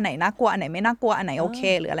รู้ว่าอันไหนน่ากลัวอันไหนไม่น่ากลัวอันไหนโอเค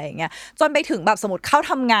หรืออะไรอย่างเงี้ยจนไปถึงแบบสมมติเข้า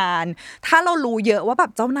ทำงานถ้าเรารู้เยอะว่าแบ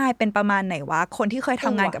บเจ้านายเป็นประมาณไหนวะคนที่เคยท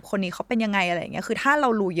ำงานกับคนนี้เขาเป็นยังไงอะไรอย่างเงี้ยคือถ้าเรา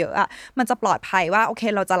รู้เยอะอ่ะมันจะปลอดภัยว่าโอเค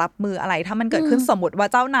เราจะรับมืออะไรถ้ามันเกิดขึ้นสมมติว่า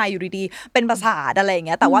เจ้านายอยู่ดีๆเป็นประสาทอะไรอย่างเ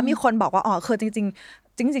งี้ยแต่ว่ามีคนบอกว่าคือจริง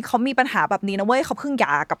เขามีปัญหาแบบนี้นะเว้ยเขาเพิ่งหย่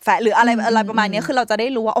ากับแฟนหรืออะไรประมาณนี้คือเราจะได้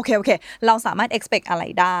รู้ว่าโอเคเราสามารถ expect อะไร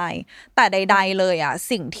ได้แต่ใดๆเลยอ่ะ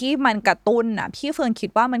สิ่งที่มันกระตุ้นอ่ะพี่เฟิร์นคิด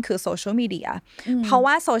ว่ามันคือโซเชียลมีเดียเพราะ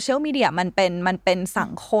ว่าโซเชียลมีเดียมันเป็นสั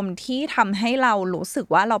งคมที่ทำให้เรารู้สึก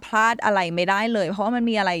ว่าเราพลาดอะไรไม่ได้เลยเพราะว่ามัน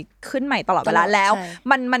มีอะไรขึ้นใหม่ตลอดเวลาแล้ว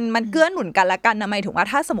มันเกื้อหนุนกันละกันนะหมายถึงว่า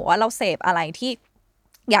ถ้าสมมติว่าเราเสพอะไรที่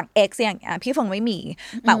อย่าง X อย่างพี่เฟิร์นไม่มี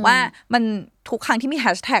แต่ว่ามันทุกครั้งที่มีแฮ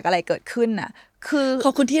ชแท็กอะไรเกิดขึ้นน่ะ คือข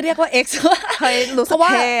อบคุณที่เรียกว่า X เคยรู้สึก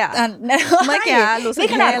เท่อะเมื่อกี้รู้สึกนี่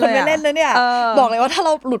ขนาดคนไม่เล่นเลยเนี่ยบอกเลยว่าถ้าเร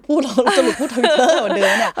าหลุดพูดเราจะหลุดพูด Twitter เหมือนเดิ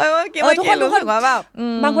มเนี่ยทุกคนรู้สึกว่าแบบ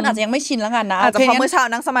บางคนอาจจะยังไม่ชินแล้วกันนะอาจจะเพราะเมื่อเช้า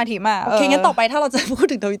นั่งสมาธิมาโอเคงั้นต่อไปถ้าเราจะพูด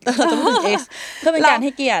ถึง Twitter เราจะพูดถึง X เพื่อเป็นการใ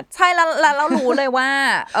ห้เกียรติใช่แล้วเรารู้เลยว่า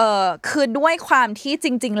คือด้วยความที่จ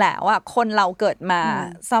ริงๆแล้วอ่ะคนเราเกิดมา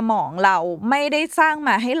สมองเราไม่ได้สร้างม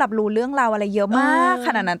าให้รับรู้เรื่องราวอะไรเยอะมากข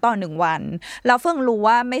นาดนั้นต่อ1วันแล้วเฟิงรู้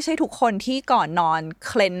ว่าไม่ใช่ทุกคนที่ก่อนนอนเ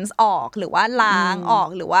คลนส์ออกหรือว่าล้างออก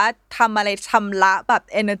หรือว่าทำอะไรชำระแบบ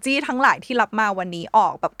energy ทั้งหลายที่รับมาวันนี้ออ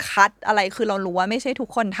กแบบคัดอะไรคือเรารู้ว่าไม่ใช่ทุก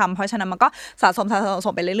คนทำเพราะฉะนั้นมันก็สะส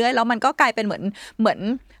มไปเรื่อยๆแล้วมันก็กลายเป็นเหมือน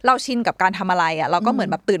เราชินกับการทำอะไรอ่ะเราก็เหมือน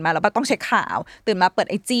แบบตื่นมาแล้วต้องเช็คข่าวตื่นมาเปิด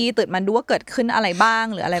IG ตื่นมาดูว่าเกิดขึ้นอะไรบ้าง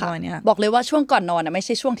หรืออะไรประมาณนี้บอกเลยว่าช่วงก่อนนอนไม่ใ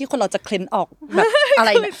ช่ช่วงที่คนเราจะเคลนออกแบบอะไ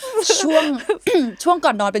รช่วงก่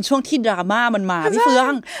อนนอนเป็นช่วงที่ดราม่ามันมาพี่เฟือ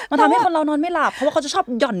งมันทำให้คนเรานอนไม่หลับเพราะว่าเขาจะชอบ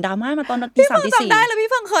หย่อนดราม่ามาตอนตี3ตี4จำได้แล้วพี่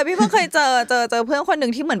เฟืองเคยเจอเพื่อนคนนึ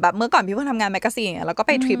งที่เหมือนแบบเมื่อก่อนพี่เฟืองทำงานแมกกาซีนแล้วก็ไ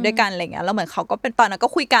ปทริปด้วยกันอะไรเงี้ยแล้วเหมือนเขาก็เป็นตอนนั้นก็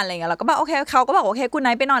คุยกันอะไรเงี้ยแล้วก็แบบโอเคเขาก็บอกโอเคกูไน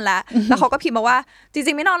ท์ไปนอนแล้วแล้วเขาก็พิมพ์มาว่าจ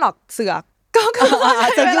ริงๆไม่นอนหรอกเสือกก็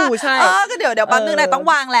จะอยู่ใช่ก็เดี๋ยวแป๊บนึงนายต้อง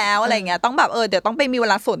วางแล้วอะไรเงี้ยต้องแบบเดี๋ยวต้องไปมีเว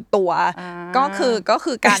ลาส่วนตัวก็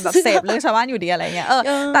คือการแบบเสพเรื่องชาวบ้านอยู่ดีอะไรเงี้ย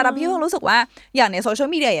แต่พี่เพิ่งรู้สึกว่าอย่างในโซเชียล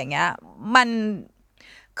มีเดียอย่างเงี้ยมัน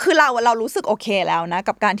คือเรารู้สึกโอเคแล้วนะ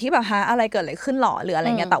กับการที่แบบอะไรเกิดอะไรขึ้นหรอหรืออะไร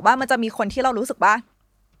เงี้ยแต่ว่ามันจะมีคนที่เรารู้สึกว่า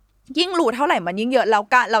ยิ่งรู้เท่าไหร่มันยิ่งเยอะแล้ว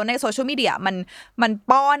เราในโซเชียลมีเดียมัน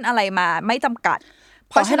ป้อนอะไรมาไม่จำกัด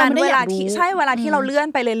เพราะฉะนั้นเวลาที่เราเลื่อน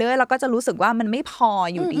ไปเรื่อยๆเราก็จะรู้สึกว่ามันไม่พอ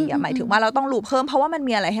อยู่ดีหมายถึงว่าเราต้องรู้เพิ่มเพราะว่ามัน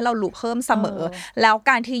มีอะไรให้เรารู้เพิ่มเสมอแล้ว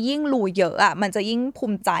การที่ยิ่งรู้เยอะอ่ะมันจะยิ่งภู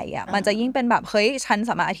มิใจอ่ะมันจะยิ่งเป็นแบบเฮ้ยฉัน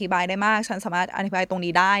สามารถอธิบายได้มากฉันสามารถอธิบายตรง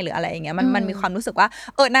นี้ได้หรืออะไรอย่างเงี้ยมันมีความรู้สึกว่า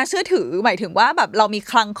น่าเชื่อถือหมายถึงว่าแบบเรามี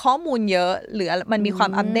คลังข้อมูลเยอะหรือมันมีควา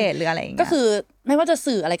มอัปเดตหรืออะไรอย่างเงี้ยก็คือไม่ว่าจะ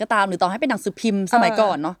สื่ออะไรก็ตามหรือต่อให้เป็นหนังสือพิมพ์สมัยก่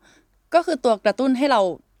อนเนาะก็คือตัวกระตุ้นให้เรา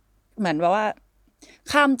เหมือนว่า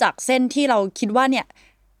ข้ามจากเส้นที่เราคิดว่าเนี่ย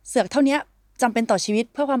เสือกเท่านี้จำเป็นต่อชีวิต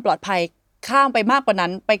เพื่อความปลอดภัยข้ามไปมากกว่านั้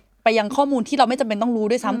นไปยังข้อมูลที่เราไม่จำเป็นต้องรู้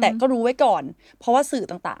ด้วยซ้ำแต่ก็รู้ไว้ก่อนเพราะว่าสื่อ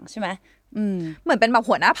ต่างๆใช่ไหมเหมือนเป็นแบบ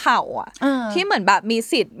หัวหน้าเผ่าอ่ะที่เหมือนแบบมี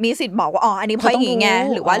สิทธิ์บอกว่าอันนี้เพราะอย่างงี้ไง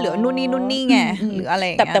หรือว่าเหลือนู่นนี่ไงหรืออะไร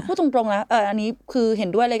แต่พูดตรงๆนะอันนี้คือเห็น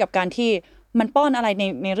ด้วยเลยกับการที่มันป้อนอะไร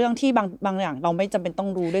ในเรื่องที่บางอย่างเราไม่จำเป็นต้อง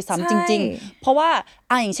รู้ด้วยซ้ำจริงๆเพราะว่า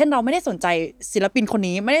อย่างเช่นเราไม่ได้สนใจศิลปินคน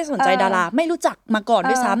นี้ไม่ได้สนใจดาราไม่รู้จักมาก่อน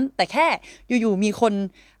ด้วยซ้ำแต่แค่อยู่ๆมีคน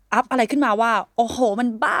อัพอะไรขึ้นมาว่าโอ้โหมัน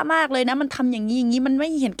บ้ามากเลยนะมันทำอย่างนี้มันไม่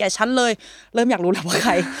เห็นแก่ฉันเลยเริ่มอยากรู้แล้วว่าใค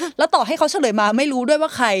รแล้วต่อให้เขาเฉลยมาไม่รู้ด้วยว่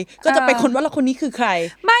าใครก็จะไปคนว่าคนนี้คือใคร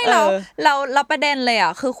ไม่เราประเด็นเลยอ่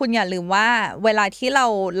ะคือคุณอย่าลืมว่าเวลาที่เรา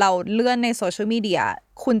เลื่อนในโซเชียลมีเดีย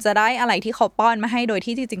คุณจะได้อะไรที่เขาป้อนมาให้โดย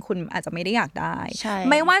ที่จริงๆคุณอาจจะไม่ได้อยากได้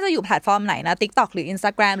ไม่ว่าจะอยู่แพลตฟอร์มไหนนะ TikTok หรือ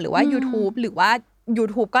Instagram หรือว่า YouTube หรือว่า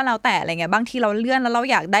YouTube ก็แล้วแต่อะไรเงี้ยบางทีเราเลื่อนแล้วเรา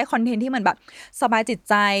อยากได้คอนเทนต์ที่มันแบบสบายจิต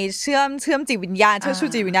ใจเชื่อมจิตวิญญาณเชื่อชู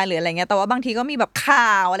จิตวิญญาณหรืออะไรเงี้ยแต่ว่าบางทีก็มีแบบข่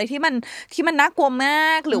าวอะไรที่มันน่ากลัวมา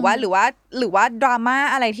กหรือว่าดราม่า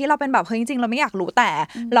อะไรที่เราเป็นแบบเฮ้ยจริงๆเราไม่อยากรู้แต่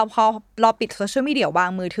เราพอเราปิดโซเชียลมีเดียวาง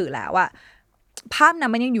มือถือแล้วอะภาพนั้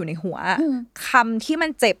นมันยังอยู่ในหัวคำที่มัน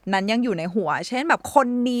เจ็บนั้นยังอยู่ในหัวเช่นแบบคน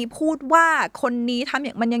นี้พูดว่าคนนี้ทำอ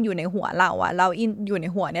ย่างมันยังอยู่ในหัวเราอะเราอยู่ใน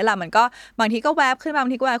หัวเนี่ยแหละมันก็บางทีก็แวบขึ้นมาบา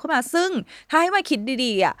งทีก็แวบขึ้นมาซึ่งถ้าให้มาคิด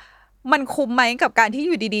ดีๆอะมันคุ้มไหมกับการที่อ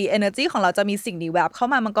ยู่ดีๆ energy ของเราจะมีสิ่งนี้แวบเข้า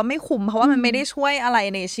มามันก็ไม่คุ้มเพราะว่ามันไม่ได้ช่วยอะไร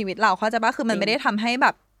ในชีวิตเราเข้าใจป่ะคือมันไม่ได้ทำให้แบ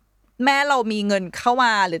บแม่เรามีเงินเข้าม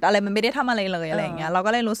าหรืออะไรมันไม่ได้ทำอะไรเลยอะไรอย่างเงี้ยเรา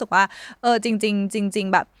ก็เลยรู้สึกว่าจริง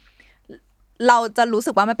แบบเราจะรู้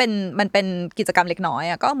สึกว่ามันเป็นกิจกรรมเล็กน้อย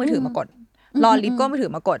อ่ะก็มือถือมากดรอลิฟต์ก็มือถื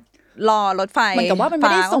อมากดรอรถไฟมันกับว่ามันไม่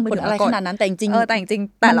ได้ส่งผลอะไรขนาดนั้นแต่จริง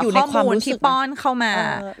แต่ละข้อมูลที่ป้อนเข้ามา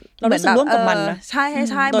เรารู้สึกร่วมกับมันนะใช่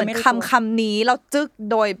เหมือนคำนี้เราจึก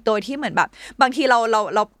โดยที่เหมือนแบบบางทีเร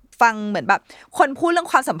าฟังเหมือนแบบคนพูดเรื่อง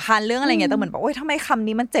ความสัมพันธ์เรื่องอะไรเงี้ยแต่เหมือนบอกโอ๊ยทำไมคำ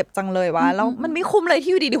นี้มันเจ็บจังเลยวะแล้วมันไม่คุ้มเลย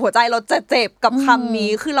ที่อยู่ดีๆหัวใจเราจะเจ็บกับคำนี้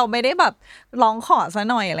คือเราไม่ได้แบบร้องขอซะ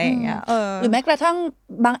หน่อยอะไรอย่างเงี้ยหรือแม้กระทั่ง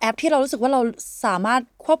บางแอปที่เรารู้สึกว่าเราสามารถ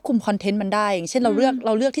ควบคุมคอนเทนต์มันได้อย่างเช่นเราเ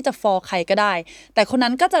ลือกที่จะฟอลใครก็ได้แต่คนนั้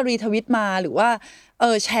นก็จะรีทวิตมาหรือว่า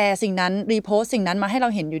แชร์สิ่งนั้นรีโพสต์สิ่งนั้นมาให้เรา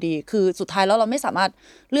เห็นอยู่ดีคือสุดท้ายแล้วเราไม่สามารถ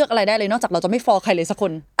เลือกอะไรได้เลยนอกจากเราจะไม่ฟอลใครเลยสักค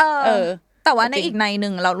นแต่ว่าในอีกในนึ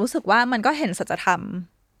งเรารู้สึกว่ามันก็เห็นสัจธรรม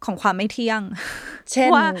ของความไม่เที่ยงเช่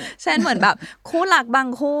นเหมือนแบบคู่หลักบาง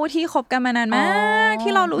คู่ที่คบกันมานานมาก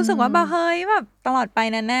ที่เรารู้สึกว่าแบบเฮ้ยแบบตลอดไป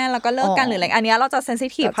แน่ๆแล้วก็เลิกกันหรืออะไรอันนี้เราจะเซนซิ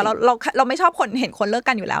ทีฟเพราะเราไม่ชอบคนเห็นคนเลิก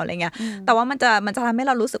กันอยู่แล้วอะไรเงี้ยแต่ว่ามันจะทำให้เ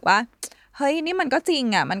รารู้สึกว่า เฮ้ยนี่มันก็จริง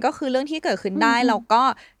อ่ะมันก็คือเรื่องที่เกิดขึ้นได้แล้วก็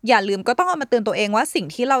อย่าลืมก็ต้องเอามาเตือนตัวเองว่าสิ่ง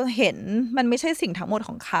ที่เราเห็นมันไม่ใช่สิ่งทั้งหมดข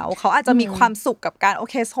องเขาอาจจะมีความสุขกับการโอ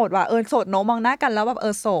เคโสดว่าโสดโนมองหน้ากันแล้วแบบ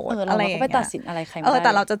โสดอะไรอย่างเงี้ยเราก็ไปตัดสินอะไรใครไม่ได้แ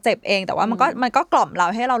ต่เราจะเจ็บเองแต่ว่ามันก็กล่อมเรา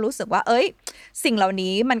ให้เรารู้สึกว่าสิ่งเหล่า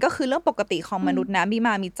นี้มันก็คือเรื่องปกติของมนุษย์นะมีม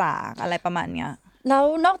ามีจากอะไรประมาณเนี้ยแล้ว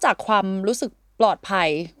นอกจากความรู้สึกปลอดภัย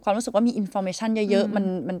ความรู้สึกว่ามีอินฟอร์เมชันเยอะๆ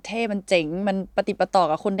มันเท่มันเจ๋งมันปฏิปต่อ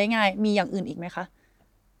กับคนได้ง่ายมีอย่างอื่นอีกไหมคะ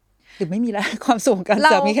หรือไม่มีแล้วความสูงกันเ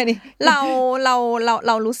สือกมีแค่นี้เ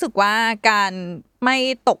รารู้สึกว่าการไม่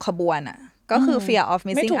ตกขบวนอ่ะก็คือ fear of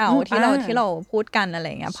missing out ที่เราพูดกันอะไร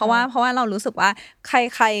เงี้ยเพราะว่าเรารู้สึกว่าใ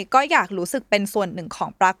ครๆก็อยากรู้สึกเป็นส่วนหนึ่งของ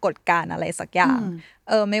ปรากฏการณ์อะไรสักอย่าง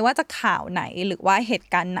ไม่ว่าจะข่าวไหนหรือว่าเหตุ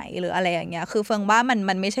การณ์ไหนหรืออะไรอย่างเงี้ยคือเฟิงว่า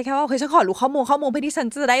มันไม่ใช่แค่ว่าฉันขอรู้ข้อมูลเพื่อที่ฉัน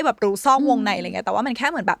จะได้แบบรู้ซอกวงในอะไรเงี้ยแต่ว่ามันแค่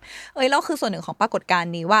เหมือนแบบเราคือส่วนหนึ่งของปรากฏการ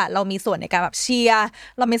ณ์นี้ว่าเรามีส่วนในการแบบเชียร์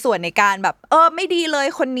เรามีส่วนในการแบบไม่ดีเลย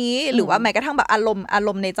คนนี้หรือว่าแม้กระทั่งแบบอาร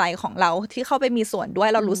มณ์ในใจของเราที่เข้าไปมีส่วนด้วย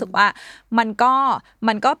เรารู้สึกว่ามัน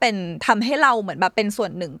ก็เป็นทำให้เราเหมือนแบบเป็นส่ว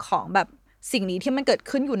นหนึ่งของแบบสิ่งนี้ที่มันเกิด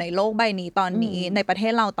ขึ้นอยู่ในโลกใบนี้ตอนนี้ในประเท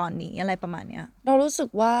ศเราตอนนี้อะไรประมาณเนี้ยเรารู้สึก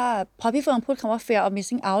ว่าพอพี่เฟิงพูดคำว่า fear of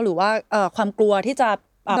missing out หรือว่าความกลัวที่จะ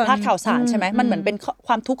พลาดข่าวสารใช่ไหมมันเหมือนเป็นค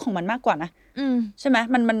วามทุกข์ของมันมากกว่านะใช่ไหม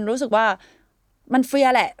มันรู้สึกว่ามันเฟีย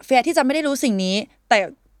แหละเฟียที่จะไม่ได้รู้สิ่งนี้แต่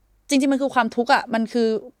จริงๆมันคือความทุกข์อ่ะมันคือ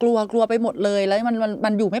กลัวไปหมดเลยแล้วมั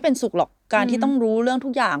นอยู่ไม่เป็นสุขหรอกการที่ต้องรู้เรื่องทุ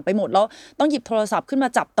กอย่างไปหมดแล้วต้องหยิบโทรศัพท์ขึ้นมา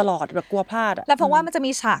จับตลอดแบบกลัวพลาดอ่ะแล้วเพราะว่ามันจะ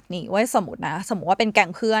มีฉากนี้ไว้สมมติว่าเป็นแก๊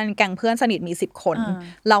งเพื่อนสนิทมี10 คน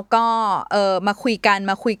แล้วก็มาคุยกัน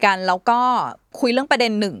แล้วก็คุยเรื่องประเด็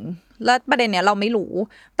นหนึ่งแล้วประเด็นเนี้ยเราไม่รู้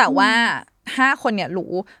แต่ว่า5 คนเนี่ย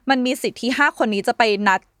รู้มันมีสิทธิ์ที่5 คนนี้จะไป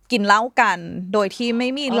นัดกินเหล้ากันโดยที่ไม่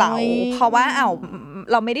มีเหล้าเพราะว่า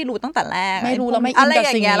เราไม่ได้รู้ตั้งแต่แรกไม่รู้เราไม่อินกับ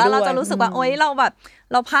สิ่งนี้ด้วยแล้วเราจะรู้สึกว่าเราแบบ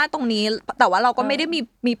เราพลาดตรงนี้แต่ว่าเราก็ไม่ได้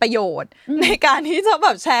มีประโยชน์ในการที่จะแบ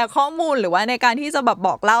บแชร์ข้อมูลหรือว่าในการที่จะแบบบ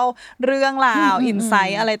อกเล่าเรื่องราวอินไซ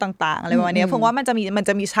ต์อะไรต่างๆอะไรประมาณนี้เพราะว่ามันจะ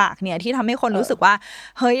มีฉากเนี่ยที่ทำให้คนรู้สึกว่า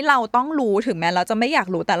เฮ้ยเราต้องรู้ถึงแม้เราจะไม่อยาก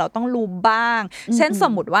รู้แต่เราต้องรู้บ้างเช่นส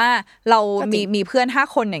มมติว่าเรามีเพื่อน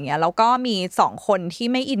5 คนอย่างเงี้ยแล้วก็มี2 คนที่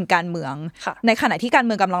ไม่อินการเมืองในขณะที่การเ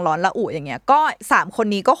มืองกำลังร้อนระอุอย่างเงี้ยก็3 คน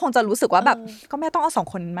นี้ก็คงจะรู้สึกว่าแบบก็ไม่ต้องเอา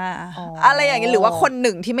2 คนมาอะไรอย่างเงี้ยหรือว่าคนห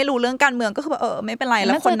นึ่งที่ไม่รู้เรื่องการเมืองก็คือแบบไม่เป็นไรแ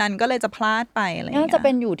ล้วคนนั้นก็เลยจะพลาดไปอะไรอย่างเงี้ยน่าจะเ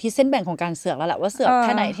ป็นอยู่ที่เส้นแบ่งของการเสือกแล้วแหละว่าเสือกแ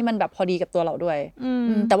ค่ไหนที่มันแบบพอดีกับตัวเราด้วย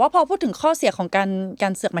แต่ว่าพอพูดถึงข้อเสียของกา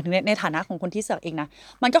รเสือกหมายถึงในฐานะของคนที่เสือกเองนะ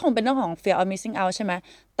มันก็คงเป็นเรื่องของ fear of missing out ใช่ไหม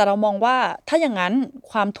แต่เรามองว่าถ้าอย่างนั้น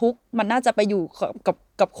ความทุกข์มันน่าจะไปอยู่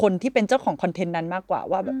กับคนที่เป็นเจ้าของคอนเทนต์นั้นมากกว่า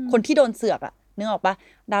ว่าแบบคนที่โดนเสือกอะนึกออกปะ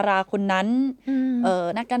ดาราคนนั้น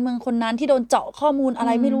นักการเมืองคนนั้นที่โดนเจาะข้อมูลอะไ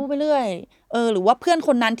รไม่รู้ไปเรื่อยหรือว่าเพื่อนค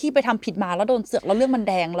นนั้นที่ไปทำผิดมาแล้วโดนเสือกแล้วเรื่องมัน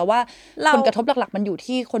แดงแล้วว่าผลกระทบหลักๆมันอยู่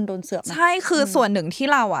ที่คนโดนเสือกใช่คือส่วนหนึ่งที่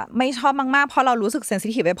เราอ่ะไม่ชอบมากๆเพราะเรารู้สึกเซนซิ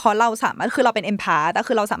ทีฟไปเพราะเราสามารถคือเราเป็นเอมพาธ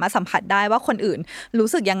คือเราสามารถสัมผัสได้ว่าคนอื่นรู้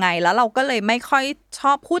สึกยังไงแล้วเราก็เลยไม่ค่อยช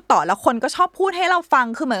อบพูดต่อแล้วคนก็ชอบพูดให้เราฟัง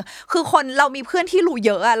คือเหมือนคือคนเรามีเพื่อนที่รู้เ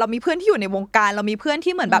ยอะอ่ะเรามีเพื่อนที่อยู่ในวงการเรามีเพื่อน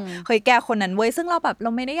ที่เหมือนแบบเฮ้ยแกคนนั้นเว้ยซึ่งเราแบบเร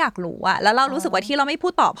าไม่ได้อยากรู้อ่ะแล้วเรารู้สึกว่าที่เราไม่พู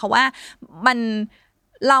ดต่อเพราะว่า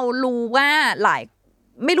เรารู้ว่าหลาย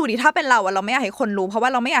ไม่รู้ดิถ้าเป็นเราอะเราไม่อยากให้คนรู้เพราะว่า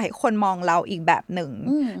เราไม่อยากให้คนมองเราอีกแบบหนึ่ง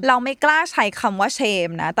เราไม่กล้าใช้คำว่าเชม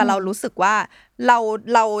นะแต่เรารู้สึกว่าเร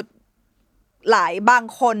าบาง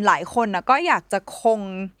คนหลายคนนะก็อยากจะคง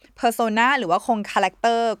เพอร์โซนาหรือว่าคงคาแรคเต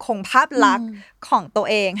อร์คงภาพลักษณ์ของตัว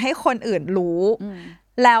เองให้คนอื่นรู้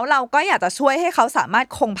แล้วเราก็อยากจะช่วยให้เขาสามารถ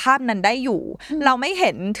คงภาพนั้นได้อยู่เราไม่เ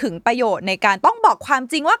ห็นถึงประโยชน์ในการต้องบอกความ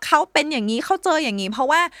จริงว่าเขาเป็นอย่างนี้เขาเจออย่างนี้เพราะ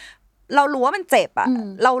ว่าเรารู้ว่ามันเจ็บอ่ะ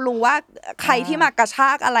เรารู้ว่าใครที่มากระช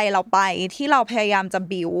ากอะไรเราไปที่เราพยายามจะ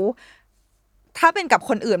บิ้วถ้าเป็นกับ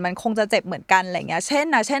คนอื่นมันคงจะเจ็บเหมือนกันอะไรเงี้ยเ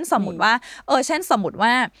ช่นสมมติว่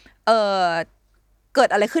าเกิด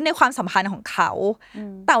อะไรขึ้นในความสัมพันธ์ของเขา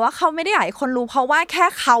แต่ว่าเขาไม่ได้อยากให้คนรู้เพราะว่าแค่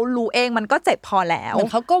เขารู้เองมันก็เจ็บพอแล้ว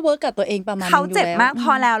เขาก็เวิร์กกับตัวเองประมาณนึงเขาเจ็บมากพ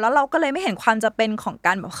อแล้วเราก็เลยไม่เห็นความจะเป็นของก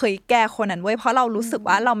ารแบบเคยแก้คนนั้นเว้ยเพราะเรารู้สึก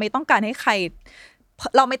ว่าเราไม่ต้องการให้ใคร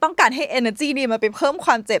เราไม่ต้องการให้ energy นี้มาไปเพิ่มค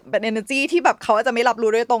วามเจ็บเป็น energy ที่แบบเขาจะไม่รับรู้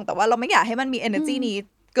โดยตรงแต่ว่าเราไม่อยากให้มันมี energy นี้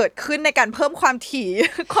เกิดขึ้นในการเพิ่มความถี่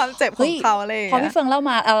ความเจ็บของเขาอะไรอย่างเงี้ยพอพี่เฟิงเล่า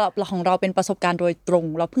มาของเราเป็นประสบการณ์โดยตรง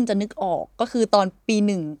เราเพิ่งจะนึกออกก็คือตอนปี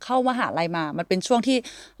1เข้ามหาลัยมามันเป็นช่วงที่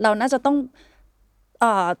เราน่าจะต้อ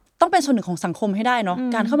งเป็นส่วนหนึ่งของสังคมให้ได้เนาะ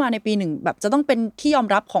การเข้ามาในปี1แบบจะต้องเป็นที่ยอม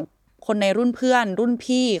รับของคนในรุ่นเพื่อนรุ่น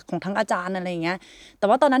พี่ของทั้งอาจารย์อะไรอย่างเงี้ยแต่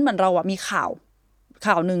ว่าตอนนั้นเหมือนเราอ่ะมีข่า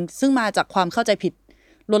วนึงซึ่งมาจากความเข้าใจผิด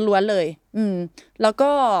ล้วนๆเลยแล้วก็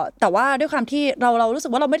แต่ว่าด้วยความที่เรารู้สึ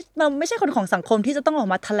กว่าเราไม่ใช่คนของสังคมที่จะต้องออก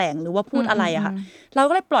มาแถลงหรือว่าพูดอะไรอะค่ะเรา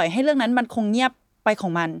ก็เลยปล่อยให้เรื่องนั้นมันคงเงียบไปขอ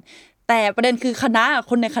งมันแต่ประเด็นคือ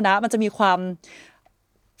คนในคณะมันจะมีความ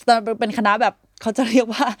เป็นคณะแบบเขาจะเรียก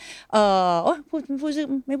ว่าโอ๊ยพูดชื่อ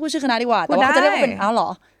ไม่พูดชื่อคณะดีกว่าแต่ว่าเขาจะเรียกว่าเป็นเหรอ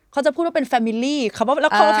เขาจะพูดว่าเป็น family คำว่าแล้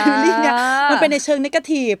วคำว่า family เนี่ยมันเป็นในเชิง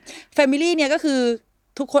negative family เนี่ยก็คือ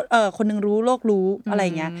ทุกคนคนนึงรู้โลกรู้อะไร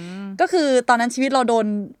เงี้ยก็คือตอนนั้นชีวิตเราโดน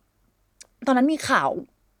ตอนนั้นมีข่าว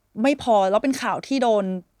ไม่พอแล้วเป็นข่าวที่โดน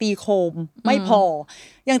ตีโคมไม่พอ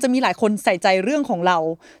ยังจะมีหลายคนใส่ใจเรื่องของเรา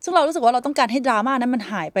ซึ่งเรารู้สึกว่าเราต้องการให้ดราม่านั้นมัน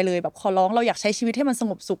หายไปเลยแบบขอร้องเราอยากใช้ชีวิตให้มันส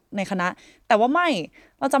งบสุขในคณะแต่ว่าไม่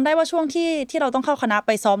เราจำได้ว่าช่วงที่เราต้องเข้าคณะไ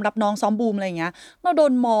ปซ้อมรับน้องซ้อมบูมอะไรอย่างเงี้ยเราโด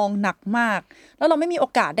นมองหนักมากแล้วเราไม่มีโอ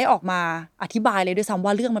กาสได้ออกมาอธิบายเลยด้วยซ้ำว่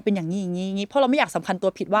าเรื่องมันเป็นอย่างนี้อย่างนี้เพราะเราไม่อยากสำคัญตั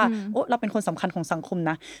วผิดว่าโอ้เราเป็นคนสำคัญของสังคม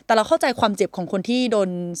นะแต่เราเข้าใจความเจ็บของคนที่โดน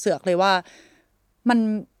เสือกเลยว่ามัน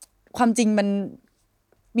ความจริงมัน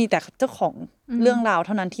มีแต่เจ้าของเรื่องราวเ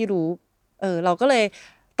ท่านั้นที่รู้เราก็เลย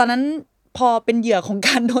ตอนนั้นพอเป็นเหยื่อของก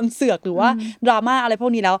ารโดนเสือกหรือว่าดราม่าอะไรพว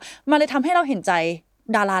กนี้แล้วมันเลยทำให้เราเห็นใจ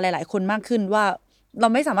ดาราหลายๆคนมากขึ้นว่าเรา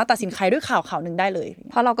ไม่สามารถตัดสินใครด้วยข่าวหนึ่งได้เลย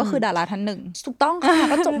เพราะเราก็คือดาราท่านหนึ่งถูกต้องค่ะ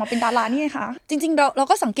ก็จบมาเป็นดารานี่ค่ะจริงๆเรา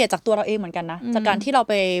ก็สังเกตจากตัวเราเองเหมือนกันนะจากการที่เรา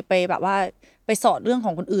ไปแบบว่าไปสอดเรื่องข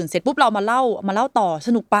องคนอื่นเสร็จปุ๊บเรามาเล่าต่อส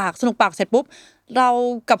นุกปากเสร็จปุ๊บเรา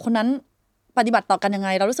กับคนนั้นปฏิบัติต่อกันยังไง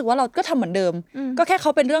เรารู้สึกว่าเราก็ทำเหมือนเดิมก็แค่เข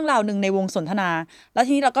าเป็นเรื่องราวหนึ่งในวงสนทนาแล้ว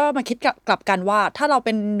ทีนี้เราก็มาคิดกลับกันว่าถ้าเราเ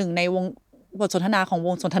ป็นหนึ่งในวงบทสนทนาของว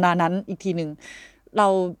งสนทนานั้นอีกทีนึงเรา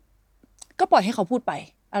ก็ปล่อยให้เขาพูดไป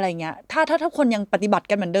อะไรเงี้ยถ้าคนยังปฏิบัติ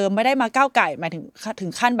กันเหมือนเดิมไม่ได้มาก้าวไก่หมายถึ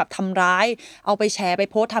งขั้นแบบทำร้ายเอาไปแชร์ไป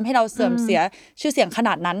โพสต์ทำให้เราเสื่อมเสียชื่อเสียงขน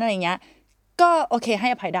าดนั้นอะไรเงี้ยก็โอเคให้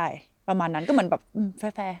อภัยได้ประมาณนั้นก็เหมือนแบบแฟ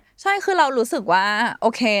ร์ใช่คือเรารู้สึกว่าโอ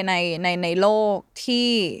เคในโลกที่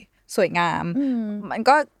สวยงามมัน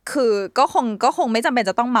ก็คือก็คงไม่จำเป็น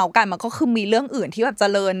จะต้องเมากันมันก็คือมีเรื่องอื่นที่แบบเจ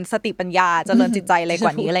ริญสติปัญญาเจริญจิตใจอะไรก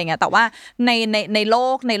ว่านี้อะไรเงี้ยแต่ว่าในโ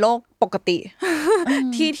ลกปกติ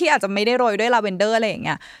ที่อาจจะไม่ได้โรยด้วยลาเวนเดอร์อะไรอย่างเ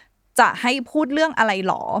งี้ยจะให้พูดเรื่องอะไร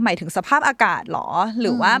หรอหมายถึงสภาพอากาศหรอห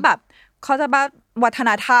รือว่าแบบเขาจะว่าวัฒน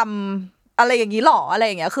ธรรมอะไรอย่างนี้หรออะไร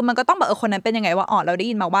อย่างเงี้ยคือมันก็ต้องแบบคนนั้นเป็นยังไงว่าเราได้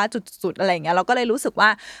ยินมาว่าจุดๆอะไรอย่างเงี้ยเราก็เลยรู้สึกว่า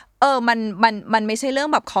มันไม่ใช่เรื่อง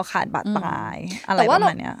แบบคอขาดบาดตายอะไรประม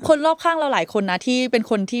าณเนี้ยคนรอบข้างเราหลายคนนะที่เป็น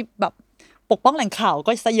คนที่แบบปกป้องแหล่งข่าว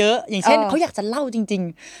ก็ซะเยอะอย่างเช่นเขาอยากจะเล่าจริง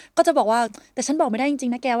ๆก็จะบอกว่าแต่ฉันบอกไม่ได้จริ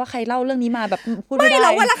งๆนะแกว่าใครเล่าเรื่องนี้มาแบบพูดไม่ได้ไม่เร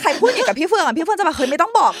าว่าใครพูดอย่างกับพี่เฟืองพี่เฟืองจะมาเคยไม่ต้อ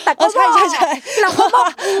งบอกแต่ก็ใช่เราก็บอ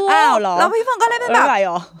กอ้าวเหรอแล้วพี่เฟืองก็เลยเป็นแบบอะไรห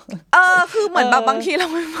รอคือเหมือนแบบบางทีเรา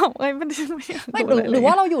ไม่บอกมันไม่หรือ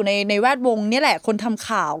ว่าเราอยู่ในแวดวงนี่แหละคนทำ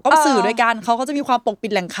ข่าวก็สื่อด้วยกันเขาก็จะมีความปกปิ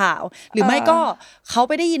ดแหล่งข่าวหรือไม่ก็เขาไ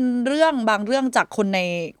ปได้ยินเรื่องบางเรื่องจากคน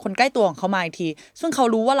ใกล้ตัวของเขามาอีกทีซึ่งเขา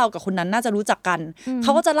รู้ว่าเรากับคนนั้นน่าจะรู้จักกันเข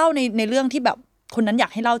าก็จะเล่าในเรื่องที่แบบคนนั้นอยา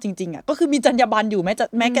กให้เล่าจริงๆอ่ะก็คือมีจรรยาบรรณอยู่แ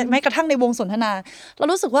ม้กระทั่งในวงสนทนาเรา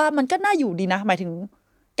รู้สึกว่ามันก็น่าอยู่ดีนะหมายถึง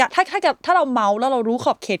ถ้าเราเมาแล้วเรารู้ข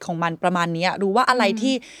อบเขตของมันประมาณนี้รู้ว่าอะไร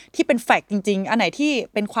ที่เป็นแฟกต์จริงๆอันไหนที่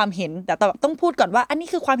เป็นความเห็นแต่ต้องพูดก่อนว่าอันนี้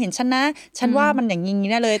คือความเห็นฉันนะฉันว่ามันอย่างนี้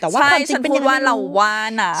แน่เลยแต่ว่าความจริงเป็นยังไงว่าเราว่า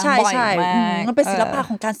นะบ่อยมากมันเป็นศิลปะ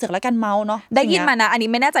ของการเสือกและการเมาเนาะได้ยินมานะอันนี้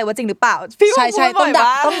ไม่แน่ใจว่าจริงหรือเปล่าใช่ต้องดัก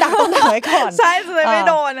ไว้ก่อนใช่เลยไม่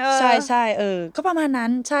โดนใช่ก็ประมาณนั้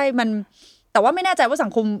นใช่มันแต่ว่าไม่แน่ใจว่าสั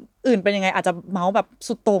งคมอื่นเป็นยังไงอาจจะเมาส์แบบ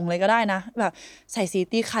สุดโต่งเลยก็ได้นะแบบใส่สี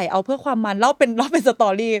ตีไข่เอาเพื่อความมันเล่าเป็นสตอ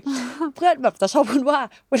รี่เพื่อนแบบจะชอบพูดว่า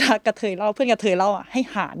เวลากระเทยเล่าเพื่อนกระเทยเล่าอ่ะให้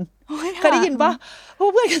หารเคยได้ยินปะเพรา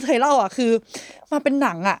ะเพื่อนกระเทยเล่าอ่ะคือมาเป็นห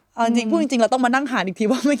นังอ่ะจริงพูดจริงเราต้องมานั่งหารอีกที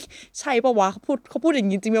ว่าไม่ใช่ปะวะเขาพูดอย่าง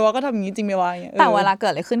นี้จริงไหมวะก็ทำอย่างนี้จริงไหมวะแต่เวลาเกิ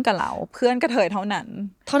ดอะไรขึ้นกับเราเพื่อนกระเทยเท่านั้น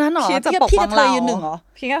หรอพี่จะปกป้องเรา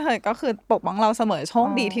พี่กระเทยก็คือปกป้องเราเสมอโชค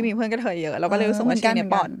ดีที่มีเพื่อนกระเทยเยอะเราก็เลยรู้สึกว่าชีวิต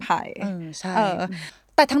ปลอดภัยใช่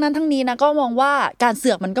แต่ทั้งนั้นทั้งนี้นะก็มองว่าการเสื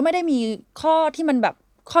อกมันก็ไม่ได้มีข้อที่มันแบบ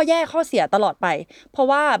ข้อแย่ข้อเสียตลอดไปเพราะ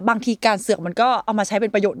ว่าบางทีการเสือกมันก็เอามาใช้เป็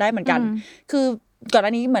นประโยชน์ได้เหมือนกันคือก่อนหน้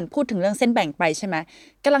านี้เหมือนพูดถึงเรื่องเส้นแบ่งไปใช่ไหม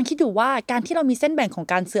กำลังคิดอยู่ว่าการที่เรามีเส้นแบ่งของ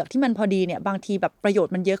การเสือกที่มันพอดีเนี่ยบางทีแบบประโยช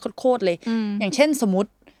น์มันเยอะโคตรเลยอย่างเช่นสมมติ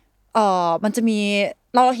มันจะมี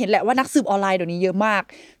เราเห็นแหละว่านักสืบออนไลน์เดี๋ยวนี้เยอะมาก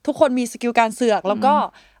ทุกคนมีสกิลการเสือกแล้วก็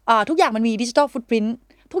ทุกอย่างมันมีดิจิทัลฟุตพริ้นท์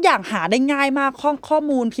ทุกอย่างหาได้ง่ายมากข้อ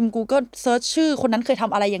มูลพิมพ์ Google เซิร์ชชื่อคนนั้นเคยท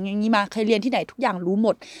ำอะไรอย่างนี้มาเคยเรียนที่ไหนทุกอย่างรู้หม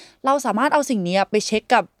ดเราสามารถเอาสิ่งนี้ไปเช็ค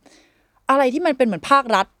กับอะไรที่มันเป็นเหมือนภาค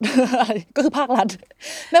รัฐ ก็คือภาครัฐ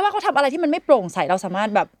ไม่ว่าเขาทำอะไรที่มันไม่โปร่งใสเราสามารถ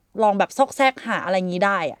แบบลองแบบซอกแซกหาอะไรงี้ไ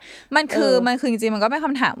ด้อะมันคือจริงๆมันก็เป็นค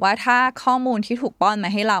ำถามว่าถ้าข้อมูลที่ถูกป้อนมา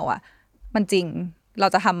ให้เราอ่ะมันจริงเรา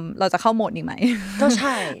จะเข้าโหมดนี้ไหมก็ใ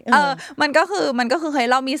ช่มันก็คือให้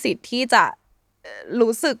เรามีสิทธิ์ที่จะ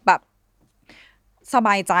รู้สึกแบบสบ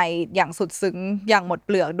ายใจอย่างสุดซึ้งอย่างหมดเป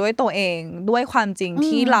ลือกด้วยตัวเองด้วยความจริง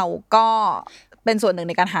ที่เราก็เป็นส่วนหนึ่ง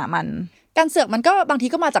ในการหามันก การเสือกมันก็บางที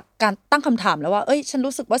ก็มาจากการตั้งคำถามแล้วว่าเอ้ยฉัน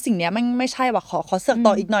รู้สึกว่าสิ่งเนี้ยไม่ใช่ว่ะขอเสือก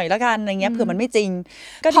ต่ออีกหน่อยแล้วกันอะไรเงี้ยเผื่อมันไม่จริง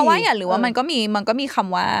เพราะว่าอย่าลืมว่ามันก็มีค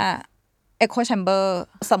ำว่า echo chamber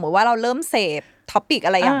สมมุติว่าเราเริ่มเสพท็อปิกอ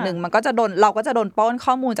ะไรอย่างหนึ่งมันก็จะเราก็จะโดนป้อน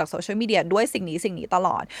ข้อมูลจากโซเชียลมีเดียด้วยสิ่งนี้ตล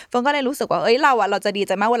อดเฟิร์นก็เลยรู้สึกว่าเอ้ยเราจะดีใ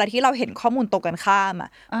จมากเวลาที่เราเห็นข้อมูลตรงกันข้ามอ่ะ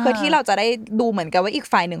เพื่อที่เราจะได้ดูเหมือนกันว่าอีก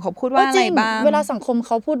ฝ่ายหนึ่งเขาพูดว่าอะไรบ้างเวลาสังคมเ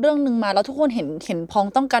ขาพูดเรื่องนึงมาแล้วทุกคนเห็นพ้อง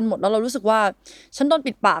ต้องกันหมดแล้วเรารู้สึกว่าฉันโดน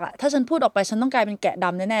ปิดปากอ่ะถ้าฉันพูดออกไปฉันต้องกลายเป็นแกะด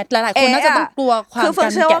ำแน่ๆหลายๆคนน่าจะต้องกลัวความคือเฟิร์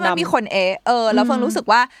นเชื่อว่ามันมีคนแล้วเฟิร์นรู้สึก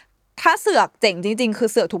ว่าถ้าเสือกเจ๋งจริงๆคือ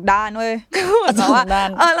เสือกทุกด้านเว้ยเพราะว่า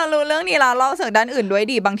เรารู้เรื่องนี้แล้วเราเสือกด้านอื่นด้วย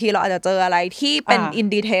ดีบางทีเราอาจจะเจออะไรที่เป็นอิน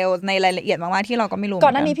ดีเทลในรายละเอียดมากๆที่เราก็ไม่รู้ก่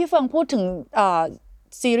อนหน้านี้พี่เฟิงพูดถึง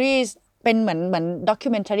ซีรีส์เป็นเหมือนด็อกิ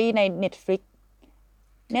เมนทารีใน Netflix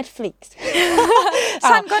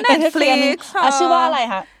ฉันก็ Netflix ชื่อว่าอะไร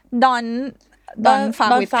คะ Don't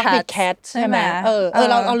fuck with cat ใช่ไหม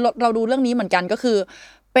เราดูเรื่องนี้เหมือนกันก็คือ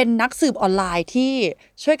เป็นนักสืบออนไลน์ที่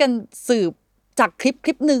ช่วยกันสืบจากค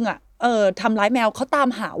ลิปนึงอ่ะทำร้ายแมวเขาตาม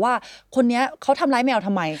หาว่าคนเนี้ยเขาทำร้ายแมวท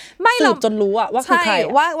ำไมสืบจนรู้อ่ะว่าคือใคร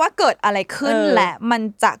ว่าเกิดอะไรขึ้นและมัน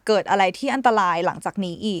จะเกิดอะไรที่อันตรายหลังจาก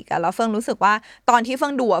นี้อีกอ่ะแล้วเฟิงรู้สึกว่าตอนที่เฟิ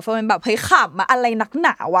งดูอ่ะเฟิงเป็นแบบเฮ้ยขำมาอะไรนักหน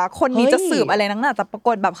าวะคนนี้จะสืบอะไรนักหนาแต่ปราก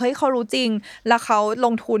ฏแบบเฮ้ยเขารู้จริงแล้วเขาล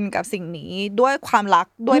งทุนกับสิ่งนี้ด้วยความรัก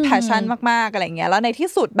ด้วยแพชชั่นมากๆอะไรเงี้ยแล้วในที่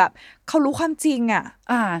สุดแบบเขารู้ความจริงอ่ะ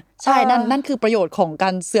ใช่นั่นคือประโยชน์ของกา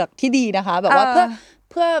รเสือกที่ดีนะคะแบบว่า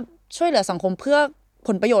เพื่อช่วยเหลือสังคมเพื่อ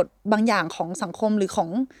ผลประโยชน์บางอย่างของสังคมหรือของ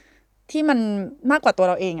ที่มันมากกว่าตัว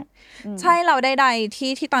เราเองอ่ะใช่เราได้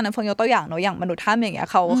ที่ตอนนั้นเฟิงยกตัวอย่างเนอะอย่างมนุษย์ถ้ำอย่างเงี้ย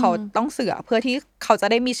เขาต้องเสือเพื่อที่เขาจะ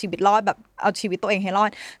ได้มีชีวิตรอดแบบเอาชีวิตตัวเองให้รอด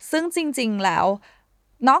ซึ่งจริงๆแล้ว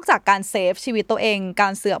นอกจากการเซฟชีวิตตัวเองกา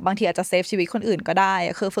รเสือกบางทีอาจจะเซฟชีวิตคนอื่นก็ได้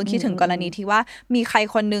คือเฟิงคิดถึงกรณีที่ว่ามีใคร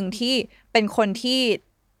คนนึงที่เป็นคนที่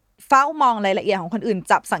เฝ้ามองรายละเอียดของคนอื่น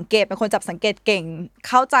จับสังเกตเป็นคนจับสังเกตเก่ง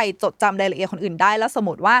เข้าใจจดจำรายละเอียดคนอื่นได้แล้วสมม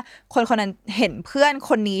ติว่าคนนั้นเห็นเพื่อน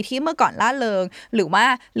คนนี้ที่เมื่อก่อนล่าเริงหรือ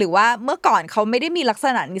ว่าเมื่อก่อนเขาไม่ได้มีลักษ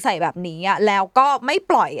ณะนิสัยแบบนี้อ่ะแล้วก็ไม่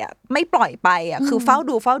ปล่อยไปอ่ะคือเฝ้า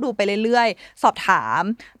ดูไปเรื่อยๆสอบถาม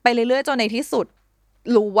ไปเรื่อยๆจนในที่สุด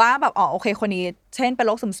รู้ว่าแบบโอเคคนนี้เช่นเป็นโ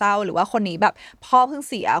รคซึมเศร้าหรือว่าคนนี้แบบพ่อเพิ่ง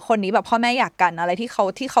เสียคนนี้แบบพ่อแม่อยากกันอะไรที่เ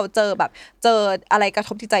ขาเจอแบบเจออะไรกระท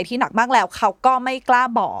บจิตใจที่หนักมากแล้วเขาก็ไม่กล้า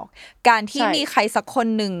บอกการที่มีใครสักคน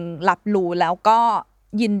หนึ่งรับรู้แล้วก็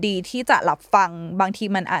ยินดีที่จะรับฟังบางที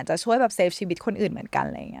มันอาจจะช่วยแบบเซฟชีวิตคนอื่นเหมือนกัน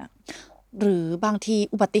อะไรเงี้ยหรือบางที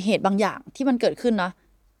อุบัติเหตุบางอย่างที่มันเกิดขึ้นนะ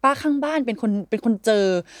ป้าข้างบ้านเป็นคนเจอ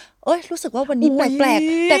รู้สึกว่าวันนี้แปลก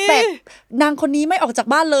นางคนนี้ไม่ออกจาก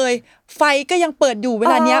บ้านเลยไฟก็ยังเปิดอยู่เว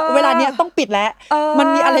ลาเนี้ยต้องปิดแล้วมัน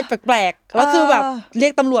มีอะไรแปลกๆแล้วคือแบบเรีย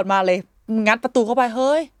กตำรวจมาเลยงัดประตูเข้าไปเ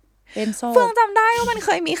ฮ้ยเป็นโซ่เฟื่องจำได้ว่ามันเค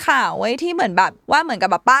ยมีข่าวไว้ที่เหมือนแบบว่าเหมือนกับ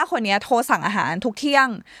แบบป้าคนนี้โทรสั่งอาหารทุกเที่ยง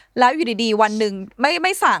แล้วอยู่ดีๆวันนึงไ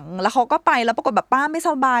ม่สั่งแล้วเขาก็ไปแล้วปรากฏแบบป้าไม่ส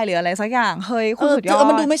บายหรืออะไรสักอย่างเฮ้ยคุณสุดยอด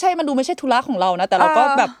มันดูไม่ใช่ธุระของเรานะแต่เราก็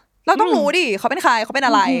แบบเราต้องรู้ดิเขาเป็นใครเขาเป็นอ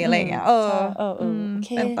ะไรอะไรอย่างเงี้ย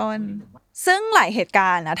เป็นต้นซึ่งหลายเหตุกา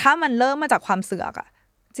รณ์นะถ้ามันเริ่มมาจากความเสือกอ่ะ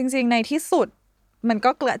จริงๆในที่สุดมัน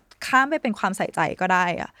ก็เกิดข้ามไปเป็นความใส่ใจก็ได้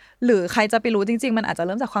อ่ะหรือใครจะไปรู้จริงๆมันอาจจะเ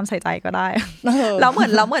ริ่มจากความใส่ใจก็ได้แล้วเหมื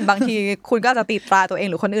อนบางทีคุณก็อาจจะตีตราตัวเอง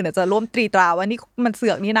หรือคนอื่นอาจจะร่วมตีตราว่านี่มันเสื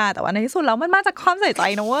อกนี่นาแต่ว่าในที่สุดแล้วมันมาจากความใส่ใจ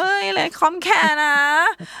นะเว้ยเลยความแค่นะ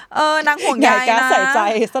นางห่วงใยนะใส่ใจ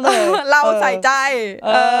ซะเลยเราใส่ใจโ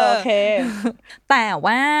อเคแต่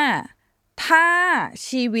ว่าถ้า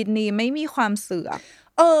ชีวิตนี้ไม่มีความเสือก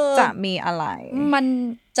จะมีอะไรมัน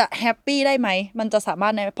จะแฮปปี้ได้ไหมมันจะสามาร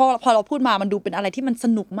ถพอเราพูดมามันดูเป็นอะไรที่มันส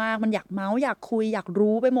นุกมากมันอยากเมาส์อยากคุยอยาก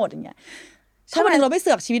รู้ไปหมดอย่างเงี้ยถ้าวันนึงเราไม่เ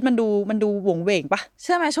สือกชีวิตมันดูหวงเหวงปะเ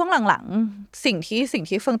ชื่อไหมช่วงหลังๆสิ่ง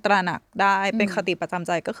ที่เฟิงตระหนักได้เป็นคติประจำใ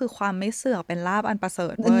จก็คือความไม่เสือกเป็นลาภอันประเสริ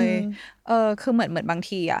ฐเว้ยคือเหมือนบาง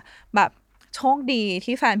ทีอ่ะแบบโชคดี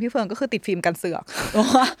ที่แฟนพี่เฟิงก็คือติดฟิล์มกันเสือก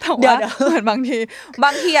เดี๋ยวเหมือนบางที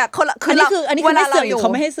อ่ะอันนี้คือเวลาเราอยู่เข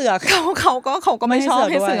าไม่ให้เสือกเขาก็ไม่ชอบ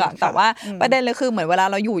ให้เสือกแต่ว่าประเด็นเลยคือเหมือนเวลา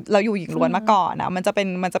เราอยู่หญิงล้วนมาก่อนนะมันจะเ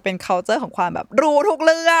ป็น culture ของความแบบรู้ทุกเ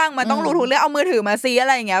รื่องมันต้องรู้ทุกเรื่องเอามือถือมาซิอะ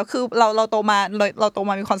ไรอย่างเงี้ยคือเราโตมา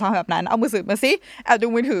มีความสัมพันธ์แบบนั้นเอามือถือมาซิเอาดู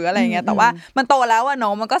มือถืออะไรอย่างเงี้ยแต่ว่ามันโตแล้วอะเนา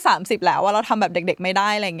ะมันก็30แล้วว่าเราทำแบบเด็กๆไม่ได้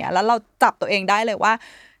อะไรอย่างเงี้ยแล้วเราจับตัวเองได้เลยว่า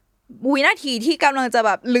วินาทีที่กำลังจะแ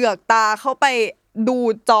บบเหลือกตาเข้าไปดู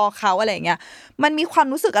จอเขาอะไรอย่างเงี้ยมันมีความ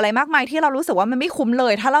รู้สึกอะไรมากมายที่เรารู้สึกว่ามันไม่คุ้มเล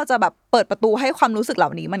ยถ้าเราจะแบบเปิดประตูให้ความรู้สึกเหล่า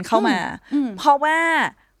นี้มันเข้ามาเพราะว่า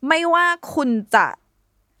ไม่ว่าคุณจะ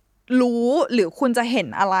รู้หรือคุณจะเห็น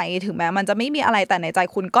อะไรถึงแม้มันจะไม่มีอะไรแต่ในใจ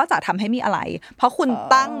คุณก็จะทำให้มีอะไรเพราะคุณ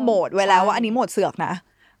ตั้งโหมดไว้แล้วว่าอันนี้โหมดเสือกนะ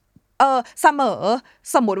เสมอ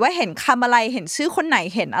สมมุติว่าเห็นคำอะไรเห็นชื่อคนไหน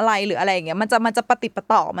เห็นอะไรหรืออะไรอย่างเงี้ยมันจะปฏิ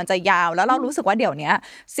ปต่อมันจะยาวแล้วเรารู้สึกว่าเดี๋ยว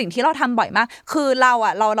นี้สิ่งที่เราทำบ่อยมากคือเ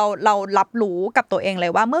รารับรู้กับตัวเองเลย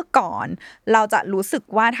ว่าเมื่อก่อนเราจะรู้สึ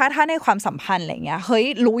กว่าถ้าในความสัมพันธ์อะไรเงี้ย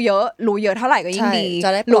เฮ้ยรู้เยอะเท่าไหร่ก็ยิ่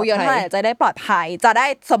งดีรู้เยอะเท่าไหร่จะได้ปลอดภัยจะ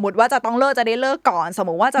ได้สมมติว่าจะต้องเลิกจะได้เลิกก่อนสม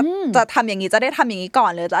มติว่าจะทำอย่างนี้จะได้ทำอย่างนี้ก่อ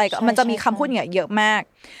นหรืออะไรมันจะมีคำพูดอย่างเงี้ยเยอะมาก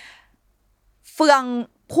เฟือ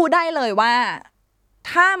งพูดได้เลยว่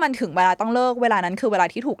าถ้ามันถึงเวลาต้องเลิกเวลานั้นคือเวล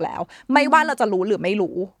าที่ถูกแล้วไม่ว่าเราจะรู้หรือไม่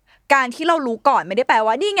รู้การที่เรารู้ก่อนไม่ได้แปล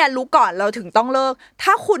ว่านี่ไงรู้ก่อนเราถึงต้องเลิ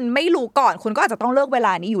กถ้าคุณไม่รู้ก่อนคุณก็อาจจะต้องเลิกเวล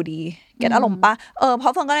านี้อยู่ดีเก็ทอารมณ์ปะเพรา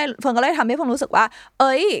ะเฟิงก็เลยทำให้เฟิงรู้สึกว่า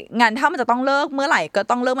งานถ้ามันจะต้องเลิกเมื่อไหร่ก็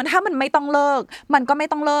ต้องเลิกมันถ้ามันไม่ต้องเลิกมันก็ไม่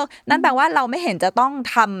ต้องเลิกนั่นแปลว่าเราไม่เห็นจะต้อง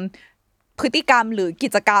ทำพฤติกรรมหรือกิ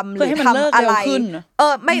จกรรมหรือทำอะไ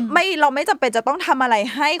รไม่เราไม่จำเป็นจะต้องทำอะไร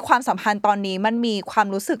ให้ความสัมพันธ์ตอนนี้มันมีความ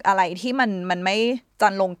รู้สึกอะไรที่มัน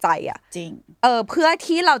ไม่จันลงใจอ่ะจริงเพื่อ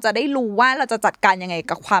ที่เราจะได้รู้ว่าเราจะจัดการยังไ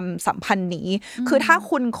งกับความสัมพันธ์นี้คือถ้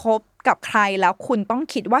าคุณคบกับใครแล้วคุณต้อ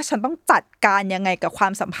งคิดว่าฉันต้องจัดการยังไงกับคว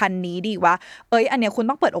ามสัมพันธ์นี้ดีวะอันเนี้ยคุณ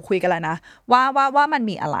ต้องเปิดอกคุยกันแล้วนะว่ามัน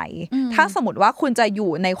มีอะไรถ้าสมมติว่าคุณจะอยู่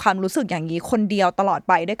ในความรู้สึกอย่างนี้คนเดียวตลอดไ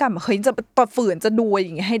ปด้วยกันเฮ้ยจะฝืนจะดูอ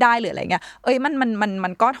ย่างงี้ให้ได้หรืออะไรเงี้ย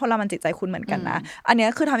มันก็ทรมานจิตใจคุณเหมือนกันนะอันเนี้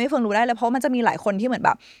ยคือทำให้เฟิงรู้ได้เลยเพราะมันจะมีหลายคนที่เหมือนแ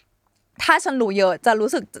บบถ้าฉันรู้เยอะจะรู้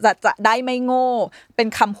สึกจะได้ไม่โง่เป็น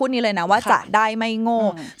คำพูดนี้เลยนะว่าจะได้ไม่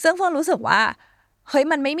โง่ซึ่งเฟิงรู้สึกว่าเฮ้ย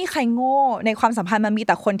มันไม่มีใครโง่ในความสัมพันธ์มันมีแ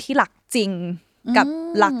ต่คนที่รักจริงกั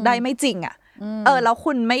บรักได้ไม่จริงอ่ะแล้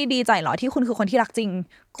วคุณไม่ดีใจหรอที่คุณคือคนที่รักจริ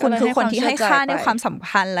งคุณคือคนที่ให้ค่าในความสั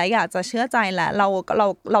มพันธ์และอยากจะเชื่อใจและเ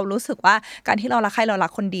รารู้สึกว่าการที่เรารักใครเร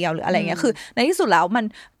ารักคนเดียวหรืออะไรเงี้ยคือในที่สุดแล้วมัน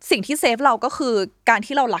สิ่งที่เซฟเราก็คือกา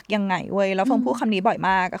รที่เรารักยังไงเว้ยแล้วฟงพูดคำนี้บ่อยม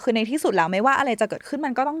ากคือในที่สุดแล้วไม่ว่าอะไรจะเกิดขึ้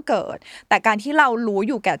นมันก็ต้องเกิดแต่การที่เรา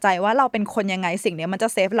รู้อยู่แก่ใจว่าเราเป็นคนยังไงสิ่งนี้มันจ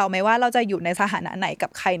ะเซฟเราไม่ว่าเราจะอยู่ในสถานะไหน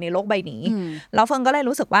กับใครในโลกใบนี้แล้วเฟิงก็เล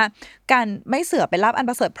ยรู้สึกว่าการไม่เสือเป็นลาภอัน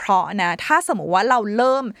ประเสริฐเพราะนะถ้าสมมติว่าเราเ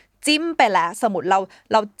ริ่มจิ้มไปแล้วสมมติเ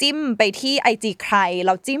ราจิ้มไปที่ IG ใครเ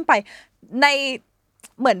ราจิ้มไปใน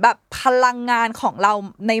เหมือนแบบพลังงานของเ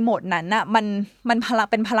ราในโหมดนั้นน่ะมัน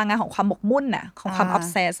เป็นพลังงานของความหมกมุ่นน่ะของความ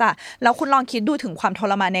obsess อ่ะแล้วคุณลองคิดดูถึงความท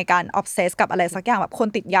รมานในการ obsess กับอะไรสักอย่างแบบ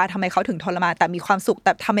คนติดยาทำไมเขาถึงทรมานแต่มีความสุข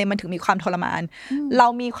แต่ทำไมมันถึงมีความทรมาน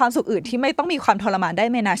เรามีความสุขอื่นที่ไม่ต้องมีความทรมานได้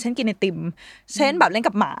ไหมนะเช่นกินไอติมเช่นแบบเล่น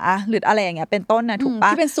กับหมาหรืออะไรอย่างเงี้ยเป็นต้นนะถูกปะ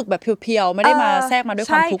ที่เป็นสุขแบบเพียวๆไม่ได้มาแทรกมาด้ว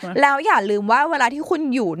ยความทุกข์นะแล้วอย่าลืมว่าเวลา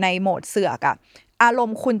ที่คุณอยู่ในโหมดเสือกอ่ะอา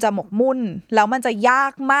รมณ์คุณจะหมกมุ่นแล้วมันจะย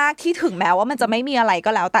ากมากที่ถึงแม้ว่ามันจะไม่มีอะไ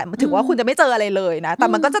รก็แล้วแต่ถึงว่าคุณจะไม่เจออะไรเลยนะ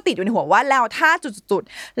แต่มันก็จะติดอยู่ในหัวว่าแล้วถ้าจุ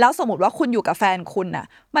ดๆแล้วสมมติว่าคุณอยู่กับแฟนคุณน่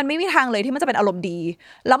ะมันไม่มีทางเลยที่มันจะเป็นอาร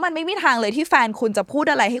มณ์ดีแล้วมันไม่มีทางเลยที่แฟนคุณจะพู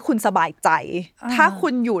ดอะไรให้คุณสบายใจถ้าคุ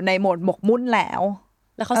ณอยู่ในโหมดหมกมุ่นแล้ว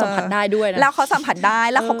เขาสัมผัสได้ด้วยนะแล้วเขาสัมผัสได้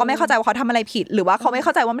แล้วเขาก็ไม่เข้าใจว่าเขาทำอะไรผิดหรือว่าเขาไม่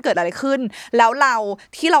เข้าใจว่ามันเกิดอะไรขึ้นแล้ว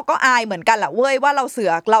เราก็อายเหมือนกันแหละเว้ยว่าเราเสื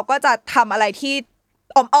อกเราก็จะทำอะไรที่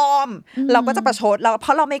อ้อมเราก็จะประชดเราเ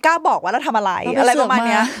พราะเราไม่กล้าบอกว่าเราทำอะไรประมา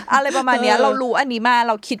ณเนี้ยเรารู้อันนี้มา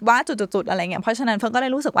เราคิดว่าจุดๆอะไรเงี้ยเพราะฉะนั้นเฟิงก็เลย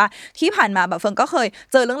รู้สึกว่าที่ผ่านมาแบบเฟิงก็เคย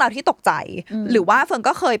เจอเรื่องราวที่ตกใจหรือว่าเฟิง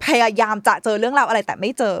ก็เคยพยายามจะเจอเรื่องราวอะไรแต่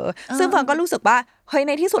ไม่เจอซึ่งเฟิงก็รู้สึกว่าเฮ้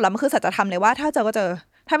ยในที่สุดแล้วมันคือสัจธรรมเลยว่าถ้าเจอก็เจ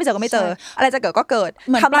อถ้าไม่เจอก็ไม่เจออะไรจะเกิดก็เกิด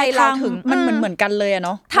ทำไมเราถึงมันเหมือนกันเลยอะเ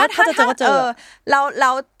นาะถ้าจะเจอก็เจอเร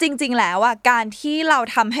าจริงๆแล้วอ่ะการที่เรา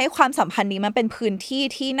ทำให้ความสัมพันธ์นี้มันเป็นพื้นที่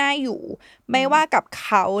ที่น่าอยู่ไม่ว่ากับเ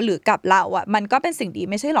ขาหรือกับเราอ่ะมันก็เป็นสิ่งดี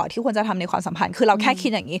ไม่ใช่หรอที่ควรจะทำในความสัมพันธ์คือเราแค่คิ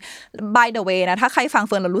ดอย่างนี้ by the way นะถ้าใครฟังเ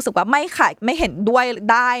ฟิร์นเรารู้สึกว่าไม่เห็นด้วย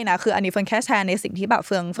ได้นะคืออันนี้เฟิร์นแค่แชร์ในสิ่งที่แบบเ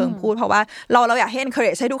ฟิร์นพูดเพราะว่าเราอยากให้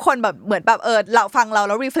encourage ให้ทุกคนแบบเหมือนแบบเราฟังเราแ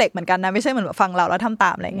ล้ว reflect เหมือนกันนะไม่ใช่เหมือนแบบฟังเราแล้วทำ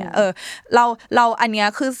ตามอะไรเงี้ยเราอันเนี้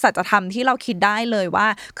ยคือสัจธรรมที่เราคิดได้เลยว่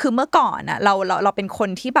าคือเมื่อก่อนอ่ะเราเป็นค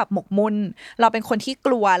นที่แบบหมกมุ่นเราเป็นคนที่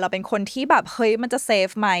กลัวเราเป็นคนที่แบบเฮ้ยมันจะเซ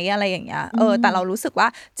ฟไหมอะไรอย่างเงี้ยแต่เรารู้สึกว่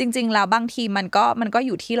าจริงๆแล้วบางทีมันก็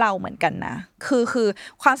อยู่ที่เราเหมือนกันนะคือ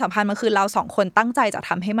ความสัมพันธ์มันคือเราสองคนตั้งใจจะ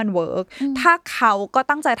ทำให้มันเวิร์กถ้าเขาก็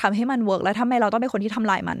ตั้งใจทำให้มันเวิร์กแล้วทำไมเราต้องเป็นคนที่ทำ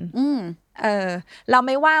ลายมันเราไ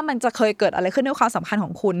ม่ว่ามันจะเคยเกิดอะไรขึ้นในความสัมพั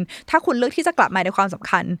นธ์ของคุณถ้าคุณเลือกที่จะกลับมาในความสัม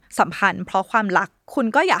พันธ์เพราะความรั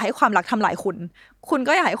กคุณก็อย่าให้ความรักทำลายคุณ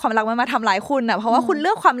ก็อย่าให้ความรักมันมาทำลายคุณนะเพราะว่าคุณ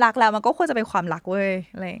เลือกความรักแล้วมันก็ควรจะเป็นความรักเว้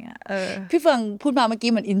ยอะไรอย่างเงี้ยพี่เฟิงพูดมาเมื่อ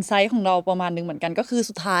กี้เหมือนอินไซต์ของเราประมาณนึงเหมือนกันก็คื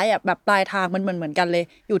อสุดท้ายอ่ะแบบปลายทางมันเหมือนกันเลย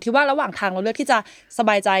อยู่ที่ว่าระหว่างทางเราเลือกที่จะส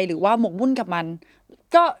บายใจหรือว่าหมกมุ่นกับมั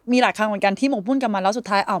นก็มีหลายครั้งเหมือนกันที่หมกมุ่นกับมันแล้วสุด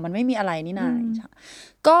ท้ายมันไม่มีอะไรนี่น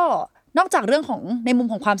าก็นอกจากเรื่องของในมุ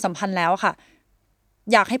มของความสัมพันธ์แล้วค่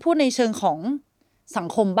ะอยากให้พูดในเชิงของสั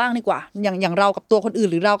งคมบ้างดีกว่าอย่างเรากับตัวคนอื่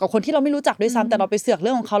นหรือเรากับคนที่เราไม่รู้จักด้วยซ้ำแต่เราไปเสือกเรื่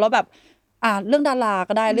องของเขาแล้วแบบ เรื่องดารา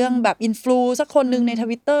ก็ได้เรื่องแบบอินฟลูสักคนนึงใน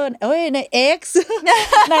Twitter ใน X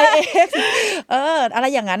ใน X อะไร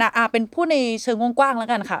อย่างนั้นเป็นพูดในเชิงกว้างๆแล้ว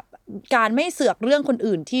กันค่ะการไม่เสือกเรื่องคน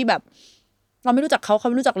อื่นที่แบบเราไม่รู้จักเขา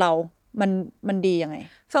ไม่รู้จักเรามันดียังไง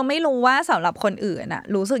เฟืองไม่รู้ว่าสำหรับคนอื่น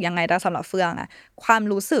รู้สึกยังไงแต่สำหรับเฟืองความ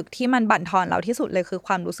รู้สึกที่มันบั่นทอนเราที่สุดเลยคือค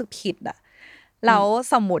วามรู้สึกผิดแล้ว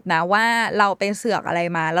สมมุตินะว่าเราไปเสือกอะไร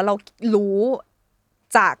มาแล้วเรารู้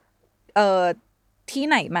จากที่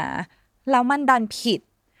ไหนมาแล้วมันดันผิด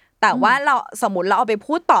แต่ว่าเราสมมุติเราเอาไป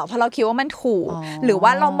พูดต่อเพราะเราคิดว่ามันถูกหรือว่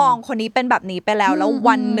าเรามองคนนี้เป็นแบบนี้ไปแล้ว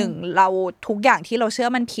วันหนึ่งเราทุกอย่างที่เราเชื่อ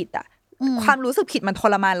มันผิดความรู้สึกผิดมันท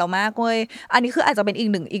รมานเรามากเว้ยอันนี้คืออาจจะเป็นอีก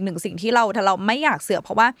หนึ่งสิ่งที่เราไม่อยากเสือกเพ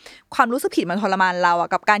ราะว่าความรู้สึกผิดมันทรมานเรา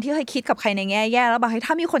กับการที่เคยคิดกับใครในแง่แย่แล้วบอกให้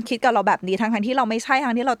ถ้ามีคนคิดกับเราแบบนี้ทั้งที่เราไม่ใช่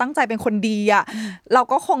ทั้งที่เราตั้งใจเป็นคนดีเรา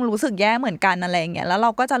ก็คงรู้สึกแย่เหมือนกันอะไรอย่างเงี้ยแล้วเร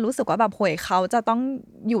าก็จะรู้สึกว่าแบบโหยเขาจะต้อง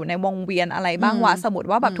อยู่ในวงเวียนอะไรบ้างวะสมมติ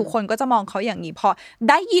ว่าแบบทุกคนก็จะมองเขาอย่างนี้พอ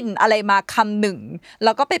ได้ยินอะไรมาคำหนึ่งแ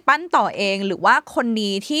ล้วก็ไปปั้นต่อเองหรือว่าคน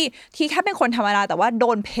นี้ที่แค่เป็นคนธรรมดาแต่ว่าโด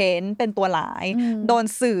นเพ้นเป็นตัวร้ายโดน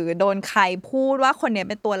สื่อโดนใครพูดว่าคนนี้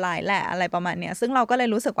เป็นตัวร้ายแหละอะไรประมาณเนี้ยซึ่งเราก็เลย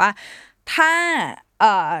รู้สึกว่าถ้า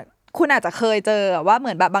คุณอาจจะเคยเจอว่าเห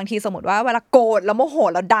มือนแบบบางทีสมมติว่าเวลาโกรธแล้วโมโห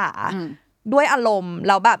แล้วด่าด้วยอารมณ์แ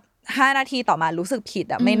ล้วแบบ5 นาทีต่อมารู้สึกผิด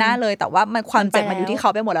ไม่น่าเลยแต่ว่ามันความเจ็บมันอยู่ที่เขา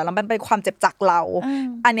ไปหมดแล้วมันเป็นความเจ็บจากเรา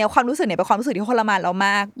อันเนี้ยความรู้สึกเนี่ยเป็นความรู้สึกที่ทรมานเราม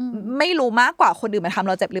ากไม่รู้มากกว่าคนอื่นมาทำเ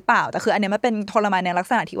ราเจ็บหรือเปล่าแต่คืออันเนี้ยมันเป็นทรมานในลัก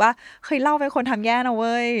ษณะที่ว่าเฮ้ยเราเป็นคนทำแย่นะเ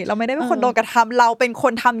ว้ยเราไม่ได้เป็นคนโดนกระทำเราเป็นค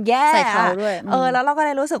นทำแย่ใส่เขาด้วยแล้วเราก็เล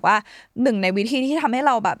ยรู้สึกว่าหนึ่งในวิธีที่ทำให้เ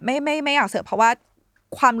ราแบบไม่อยากเสือกเพราะว่า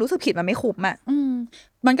ความรู้สึกผิดมันไม่คุ้ม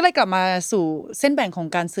มันก็เลยกลับมาสู่เส้นแบ่งของ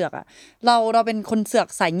การเสือกเราเป็นคนเสือก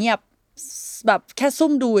สายเงียบแบบแค่ซุ่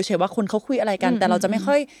มดูเฉยว่าคนเขาคุยอะไรกันแต่เราจะไม่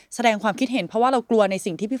ค่อยแสดงความคิดเห็นเพราะว่าเรากลัวใน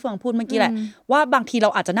สิ่งที่พี่เฟืองพูดเมื่อกี้แหละว่าบางทีเรา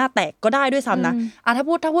อาจจะหน้าแตกก็ได้ด้วยซ้ำนะถ้า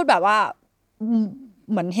พูดแบบว่า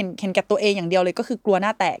เหมือนเห็นแก่ตัวเองอย่างเดียวเลยก็คือกลัวหน้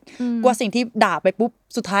าแตกกลัวสิ่งที่ด่าไปปุ๊บ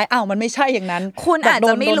สุดท้ายมันไม่ใช่อย่างนั้นคุณอาจ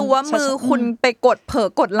จะไม่รู้ว่ามือคุณไปเผลอ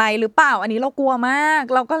กดไลค์หรือเปล่าอันนี้เรากลัวมาก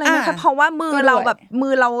เราก็เลยนะคะเพราะว่ามือเราแบบมื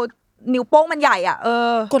อเรานิ้วโป้งมันใหญ่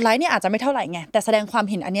กดไลค์เนี่ยอาจจะไม่เท่าไหร่ไงแต่แสดงความ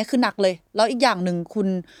เห็นอันนี้คือหนักเลยแล้วอีกอย่างนึงคุณ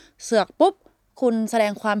เสือกปุ๊บคุณแสด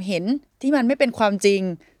งความเห็นที่มันไม่เป็นความจริง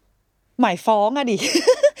หมายฟ้องดิ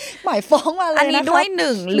หมายฟ้องมาเลยนะคะอันนี้ด้วย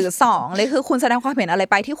1หรือ2เลยคือคุณแสดงความเห็นอะไร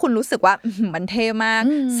ไปที่คุณรู้สึกว่ามันเท่มาก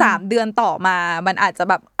3เดือนต่อมามันอาจจะ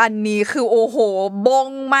แบบอันนี้คือโอ้โหบง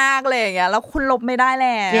มากเลยอย่างเงี้ยแล้วคุณลบไม่ได้แ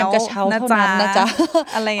ล้วเตรียมกระเช้าเท่านั้นนะจ๊ะ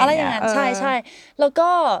อะไรอย่างเงี้ยใช่ๆแล้วก็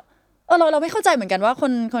เราไม่เข้าใจเหมือนกันว่า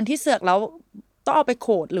คนที่เสือกแล้วต้องเอาไปโค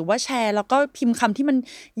ดหรือว่าแชร์แล้วก็พิมพ์คำที่มัน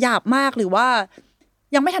หยาบมากหรือว่า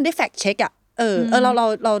ยังไม่ทันได้แฟกต์เช็คเ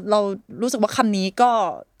รารู้สึกว่าคำนี้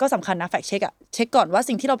ก็สำคัญนะแฟกต์เช็คเช็คก่อนว่า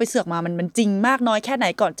สิ่งที่เราไปเสือกมามันจริงมากน้อยแค่ไหน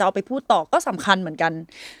ก่อนจะเอาไปพูดต่อก็สำคัญเหมือนกัน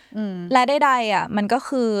และใดๆมันก็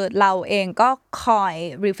คือเราเองก็คอย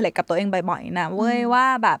รีเฟล็กกับตัวเองบ่อยๆนะเว้ยว่า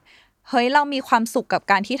แบบเฮ้ยเรามีความสุขกับ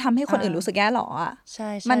การที่ทำให้คนอื่นรู้สึกแย่หรอใช่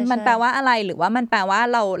มันแปลว่าอะไรหรือว่ามันแปลว่า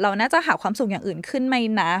เราน่าจะหาความสุขอย่างอื่นขึ้นไหม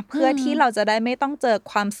นะเพื่อที่เราจะได้ไม่ต้องเจอ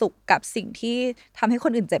ความสุขกับสิ่งที่ทำให้ค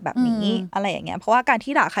นอื่นเจ็บแบบนี้อะไรอย่างเงี้ยเพราะว่าการ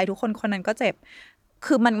ที่ด่าใครทุกคนนั้นก็เจ็บ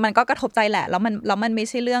คือมันก็กระทบใจแหละแล้วมันไม่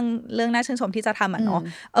ใช่เรื่องน่าชื่นชมที่จะทำเนาะ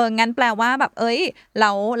งั้นแปลว่าแบบแ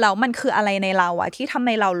ล้วมันคืออะไรในเราที่ทำใ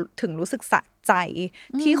ห้เราถึงรู้สึกสะใจ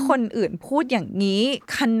ที่คนอื่นพูดอย่างนี้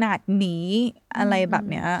ขนาดนี้อะไรแบบ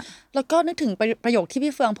เนี้ยแล้วก็นึกถึงประโยคที่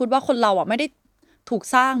พี่เฟืองพูดว่าคนเราไม่ได้ถูก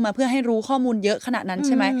สร้างมาเพื่อให้รู้ข้อมูลเยอะขนาดนั้นใ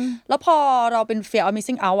ช่ไหมแล้วพอเราเป็น fear of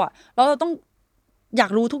missing out แล้วเราต้องอยา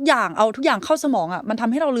กรู้ทุกอย่างเอาทุกอย่างเข้าสมองมันท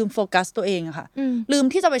ำให้เราลืมโฟกัสตัวเองค่ะลืม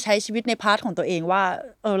ที่จะไปใช้ชีวิตในพาร์ทของตัวเองว่า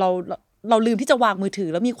เราลืมที่จะวางมือถือ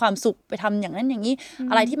แล้วมีความสุขไปทำอย่างนั้นอย่างนี้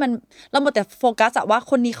อะไรที่มันเราหมดแต่โฟกัสว่า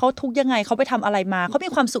คนนี้เขาทุกข์ยังไงเขาไปทำอะไรมาเขามี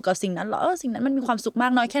ความสุขกับสิ่งนั้นเหรอสิ่งนั้นมันมีความสุขมา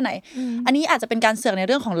กน้อยแค่ไหนอันนี้อาจจะเป็นการเสือกในเ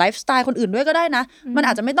รื่องของไลฟ์สไตล์คนอื่นด้วยก็ได้นะมันอ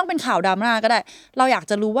าจจะไม่ต้องเป็นข่าวดราม่าก็ได้เราอยาก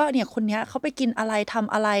จะรู้ว่าเนี่ยคนนี้เขาไปกินอะไรท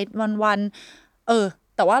ำอะไรวัน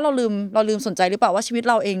แต่ว่าเราลืมสนใจหรือเปล่าว่าชีวิต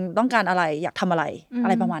เราเองต้องการอะไรอยากทำอะไรอะ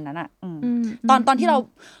ไรประมาณนั้นตอนที่เรา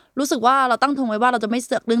รู้สึกว่าเราตั้งธงไว้ว่าเราจะไม่เ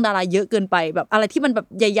สือกเรื่องดาราเยอะเกินไปแบบอะไรที่มันแบบ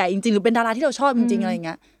ใหญ่ๆจริงๆหรือเป็นดาราที่เราชอบจริงๆอะไรอย่างเ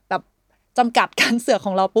งี้ยแบบจำกัดการเสือกข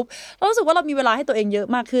องเราปุ๊บเรารู้สึกว่าเรามีเวลาให้ตัวเองเยอะ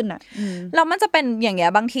มากขึ้นแล้วมันจะเป็นอย่างเงี้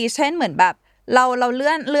ยบางทีเช่นเหมือนแบบเราเ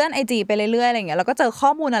ลื่อน IG ไปเรื่อยๆอะไรอย่างเงี้ยเราก็เจอข้อ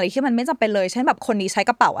มูลอะไรที่มันไม่จำเป็นเลยเช่นแบบคนนี้ใช้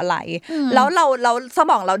กระเป๋าอะไรแล้วเราส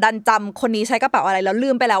มองเราดันจำคนนี้ใช้กระเป๋าอะไรแล้วลื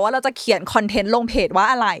มไปแล้วว่าเราจะเขียนคอนเทนต์ลงเพจว่า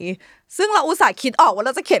อะไรซึ่งเราอุตส่าห์คิดออกว่าเร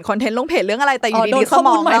าจะเขียนคอนเทนต์ลงเพจเรื่องอะไรแต่อยู่ดีๆสม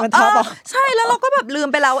องเราใช่แล้วเราก็แบบลืม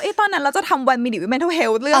ไปแล้วตอนนั้นเราจะทำ1 minute mental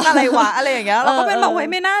health เรื่องอะไรวะอะไรอย่างเงี้ยเราก็เป็นแบบ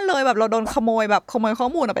ไม่น่าเลยแบบเราโดนขโมยข้อ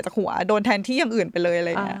มูลออกไปจากหัวโดนแทนที่อย่างอื่นไปเลยอะไร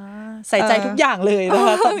อย่างเงี้ย ใส่ใจทุกอย่างเลยนะค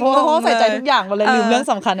ะเพราะใส่ใจทุกอย่างหมดเลยลืมเรื่อง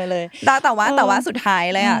สำคัญเลยแต่ว่าสุดท้าย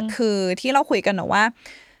เลยอ่ะคือที่เราคุยกันเนอะว่า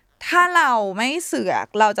ถ้าเราไม่เสือก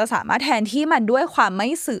เราจะสามารถแทนที่มันด้วยความไม่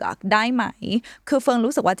เสือกได้ไหมคือเฟิง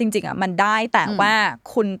รู้สึกว่าจริงๆอ่ะมันได้แต่ว่า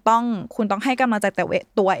คุณต้องให้กำลังใจ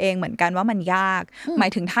ตัวเองเหมือนกันว่ามันยากหมาย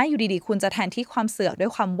ถึงถ้าอยู่ดีๆคุณจะแทนที่ความเสือกด้ว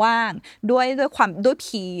ยความว่างด้วย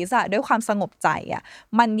พีซอ่ะด้วยความสงบใจอ่ะ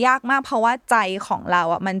มันยากมากเพราะว่าใจของเรา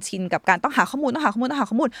อ่ะมันชินกับการต้องหาข้อมูลต้อง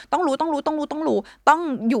รู้ต้อง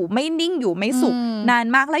อยู่ไม่นิ่งอยู่ไม่สุขนาน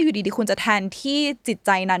มากแล้วอยู่ดีๆคุณจะแทนที่จิตใ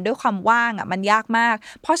จนั้นด้วยความว่างอ่ะมันยากมาก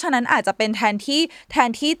เพราะฉะนั้นอาจจะเป็นแทน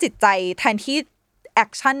ที่จิตใจแทนที่แอ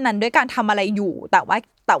คชั่นนั้นด้วยการทำอะไรอยู่แต่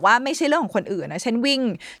ว่าไม่ใช่เรื่องของคนอื่นนะเช่นวิ่ง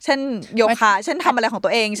เช่นโยคะเช่นทำอะไรของตั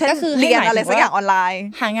วเองเช่นเรียนอะไรสักอย่างออนไลน์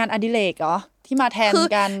หางานอดิเรกเหรอที่มาแทน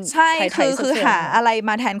กันใช่คือหาอะไร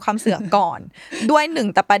มาแทนความเสื่อมก่อนด้วยหนึ่ง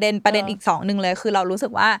แต่ประเด็นอีก2นึงเลยคือเรารู้สึ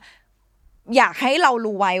กว่าอยากให้เรา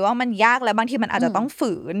รู้ไว้ว่ามันยากและบางทีมันอาจจะต้อง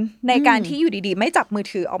ฝืนในการที่อยู่ดีๆไม่จับมือ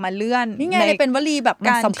ถือออกมาเลื่อนนี่ไงเป็นวลีแบบมั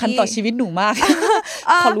นสำคัญต่อชีวิตหนูมาก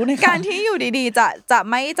ขอรู้ในการที่อยู่ดีๆจะ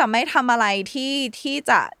ไม่ทำอะไรที่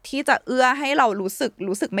จะเอื้อให้เรารู้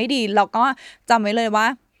สึกไม่ดีแล้วก็จำไว้เลยว่า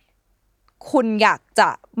คุณอยากจะ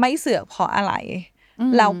ไม่เสือกเพราะอะไร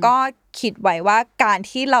แล้วก็คิดไว้ว่าการ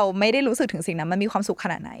ที่เราไม่ได้รู้สึกถึงสิ่งนั้นมันมีความสุขข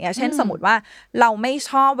นาดไหนเช่นสมมติว่าเราไม่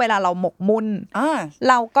ชอบเวลาเราหมกมุ่น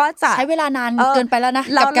เราก็จะใช้เวลานานเกินไปแล้วนะ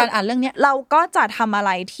กับการอ่านเรื่องนี้เราก็จะทำอะไ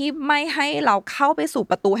รที่ไม่ให้เราเข้าไปสู่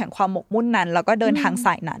ประตูแห่งความหมกมุ่นนั้นแล้วก็เดินทางส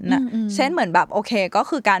ายนั้นน่ะเช่นเหมือนแบบโอเคก็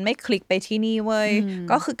คือการไม่คลิกไปที่นี่เว้ย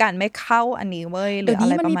ก็คือการไม่เข้าอันนี้เว้ยหรืออะ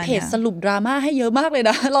ไรประมาณนี้มันมีเพจสรุปดราม่าให้เยอะมากเลย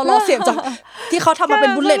นะเราเสียบจากที่เขาทำมาเป็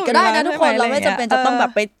นบุลเลตก็ได้นะทุกคนเราไม่จำเป็นจะต้องแบ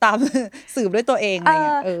บไปตามสืบด้วยตัวเองอะไรเ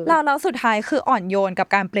งี้ยเราสุดท้ายคืออ่อนโยนกับ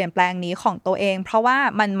การเปลี่ยนแปลงนี้ของตัวเองเพราะว่า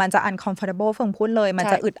มันจะ uncomfortable เฟิงพูดเลยมัน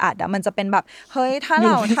จะอึดอัดอ่ะมันจะเป็นแบบเฮ้ยถ้า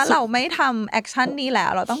เราไม่ทำแอคชั่นนี้แล้ว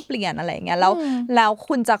เราต้องเปลี่ยนอะไรอย่างเงี้ยแล้ว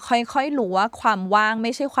คุณจะค่อยๆรู้ว่าความว่างไ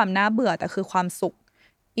ม่ใช่ความน่าเบื่อแต่คือความสุข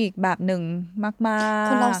อีกแบบหนึ่งมากๆ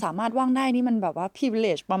คนเราสามารถว่างได้นี่มันแบบว่า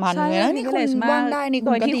privilege ประมาณนึงนะนี่คุณว่างได้นี่โ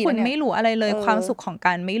ดยที่คุณไม่รู้อะไรเลยความสุขของก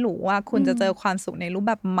ารไม่รู้ว่าคุณจะเจอความสุขในรูปแ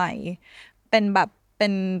บบใหม่เ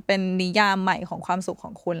ป็นนิยามใหม่ของความสุขข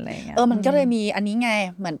องคุณอะไรเงี้ยมันก็เลยมีอันนี้ไง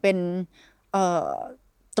เหมือนเป็น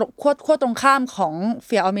ขั้วตรงข้ามของ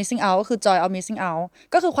fear of missing out ก็คือ joy of missing out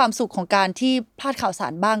ก็คือความสุขของการที่พลาดข่าวสา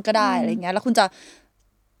รบ้างก็ได้อะไรเงี้ยแล้วคุณจ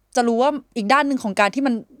ะรู้ว่าอีกด้านนึงของการที่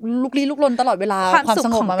มันลุกลี้ลุกลนตลอดเวลาความส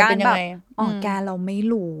งบมันเป็นยังไงแกเราไม่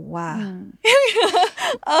รู้ว่ะ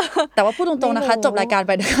แต่ว่าพูดตรงๆนะคะจบรายการไ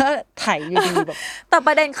ปก็ถ่ายอยู่ดีแบบแต่ป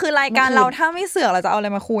ระเด็นคือรายการเราถ้าไม่เสือกเราจะเอาอะไร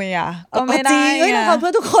มาคุยอ่ะก็ไม่ได้เราทำเพื่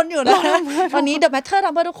อทุกคนอยู่นะวันนี้ The Matter ท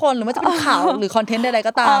ำเพื่อทุกคนหรือว่าจะเป็นข่าวหรือคอนเทนต์ใดๆ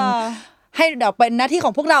ก็ตามให้เดี๋ยวเป็นหน้าที่ข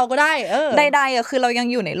องพวกเราก็ได้ใดๆคือเรายัง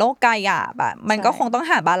อยู่ในโลกกายหยาบอ่ะมันก็คงต้อง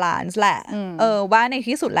หาบาลานซ์แหละว่าใน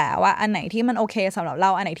ที่สุดแล้วว่าอันไหนที่มันโอเคสำหรับเรา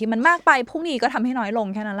อันไหนที่มันมากไปพรุ่งนี้ก็ทำให้น้อยลง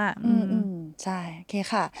แค่นั้นแหละใช่โอเค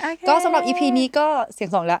ค่ะก็สำหรับ EP นี้ก็เสียง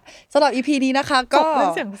2แล้วสำหรับ EP นี้นะคะก็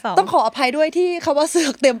ต้องขออภัยด้วยที่คำว่าเสือ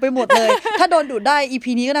กเต็มไปหมดเลยถ้าโดนดูดได้ EP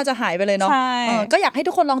นี้ก็น่าจะหายไปเลยเนาะก็อยากให้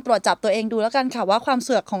ทุกคนลองตรวจจับตัวเองดูแล้วกันค่ะว่าความเ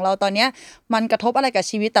สือกของเราตอนนี้มันกระทบอะไรกับ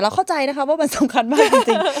ชีวิตแต่เราเข้าใจนะคะว่ามันสำคัญมากจ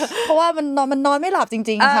ริงๆเพราะว่ามันนอนไม่หลับจ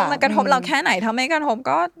ริงๆค่ะมันกระทบเราแค่ไหนถ้าไม่กระทบ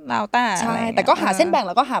ก็แล้วแต่ใช่แต่ก็หาเส้นแบ่งแ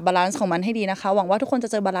ล้วก็หาบาลานซ์ของมันให้ดีนะคะหวังว่าทุกคนจะ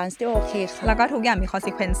เจอบาลานซ์ที่โอเคค่ะแล้วก็ทุกอย่างมี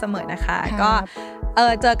consequence เสมอนะคะก็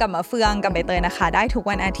เจอกับมะเฟืองกับใบเตยนะคะได้ทุก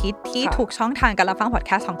วันอาทิตย์ที่ทุกช่องทางการรับฟังพอดแ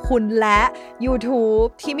คสต์ของคุณและ YouTube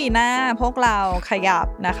ที่มีหน้าพวกเราขยับ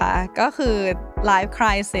นะคะก็คือ Live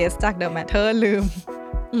Crisis จาก The Matter ลืม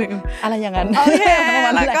อะไรอย่างนั้นโอเค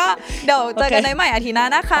แล้วก็เดี๋ยวเจอกันในใหม่อาทิตย์หน้า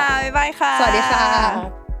นะคะบ๊ายบายค่ะสวัสดีค่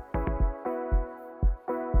ะ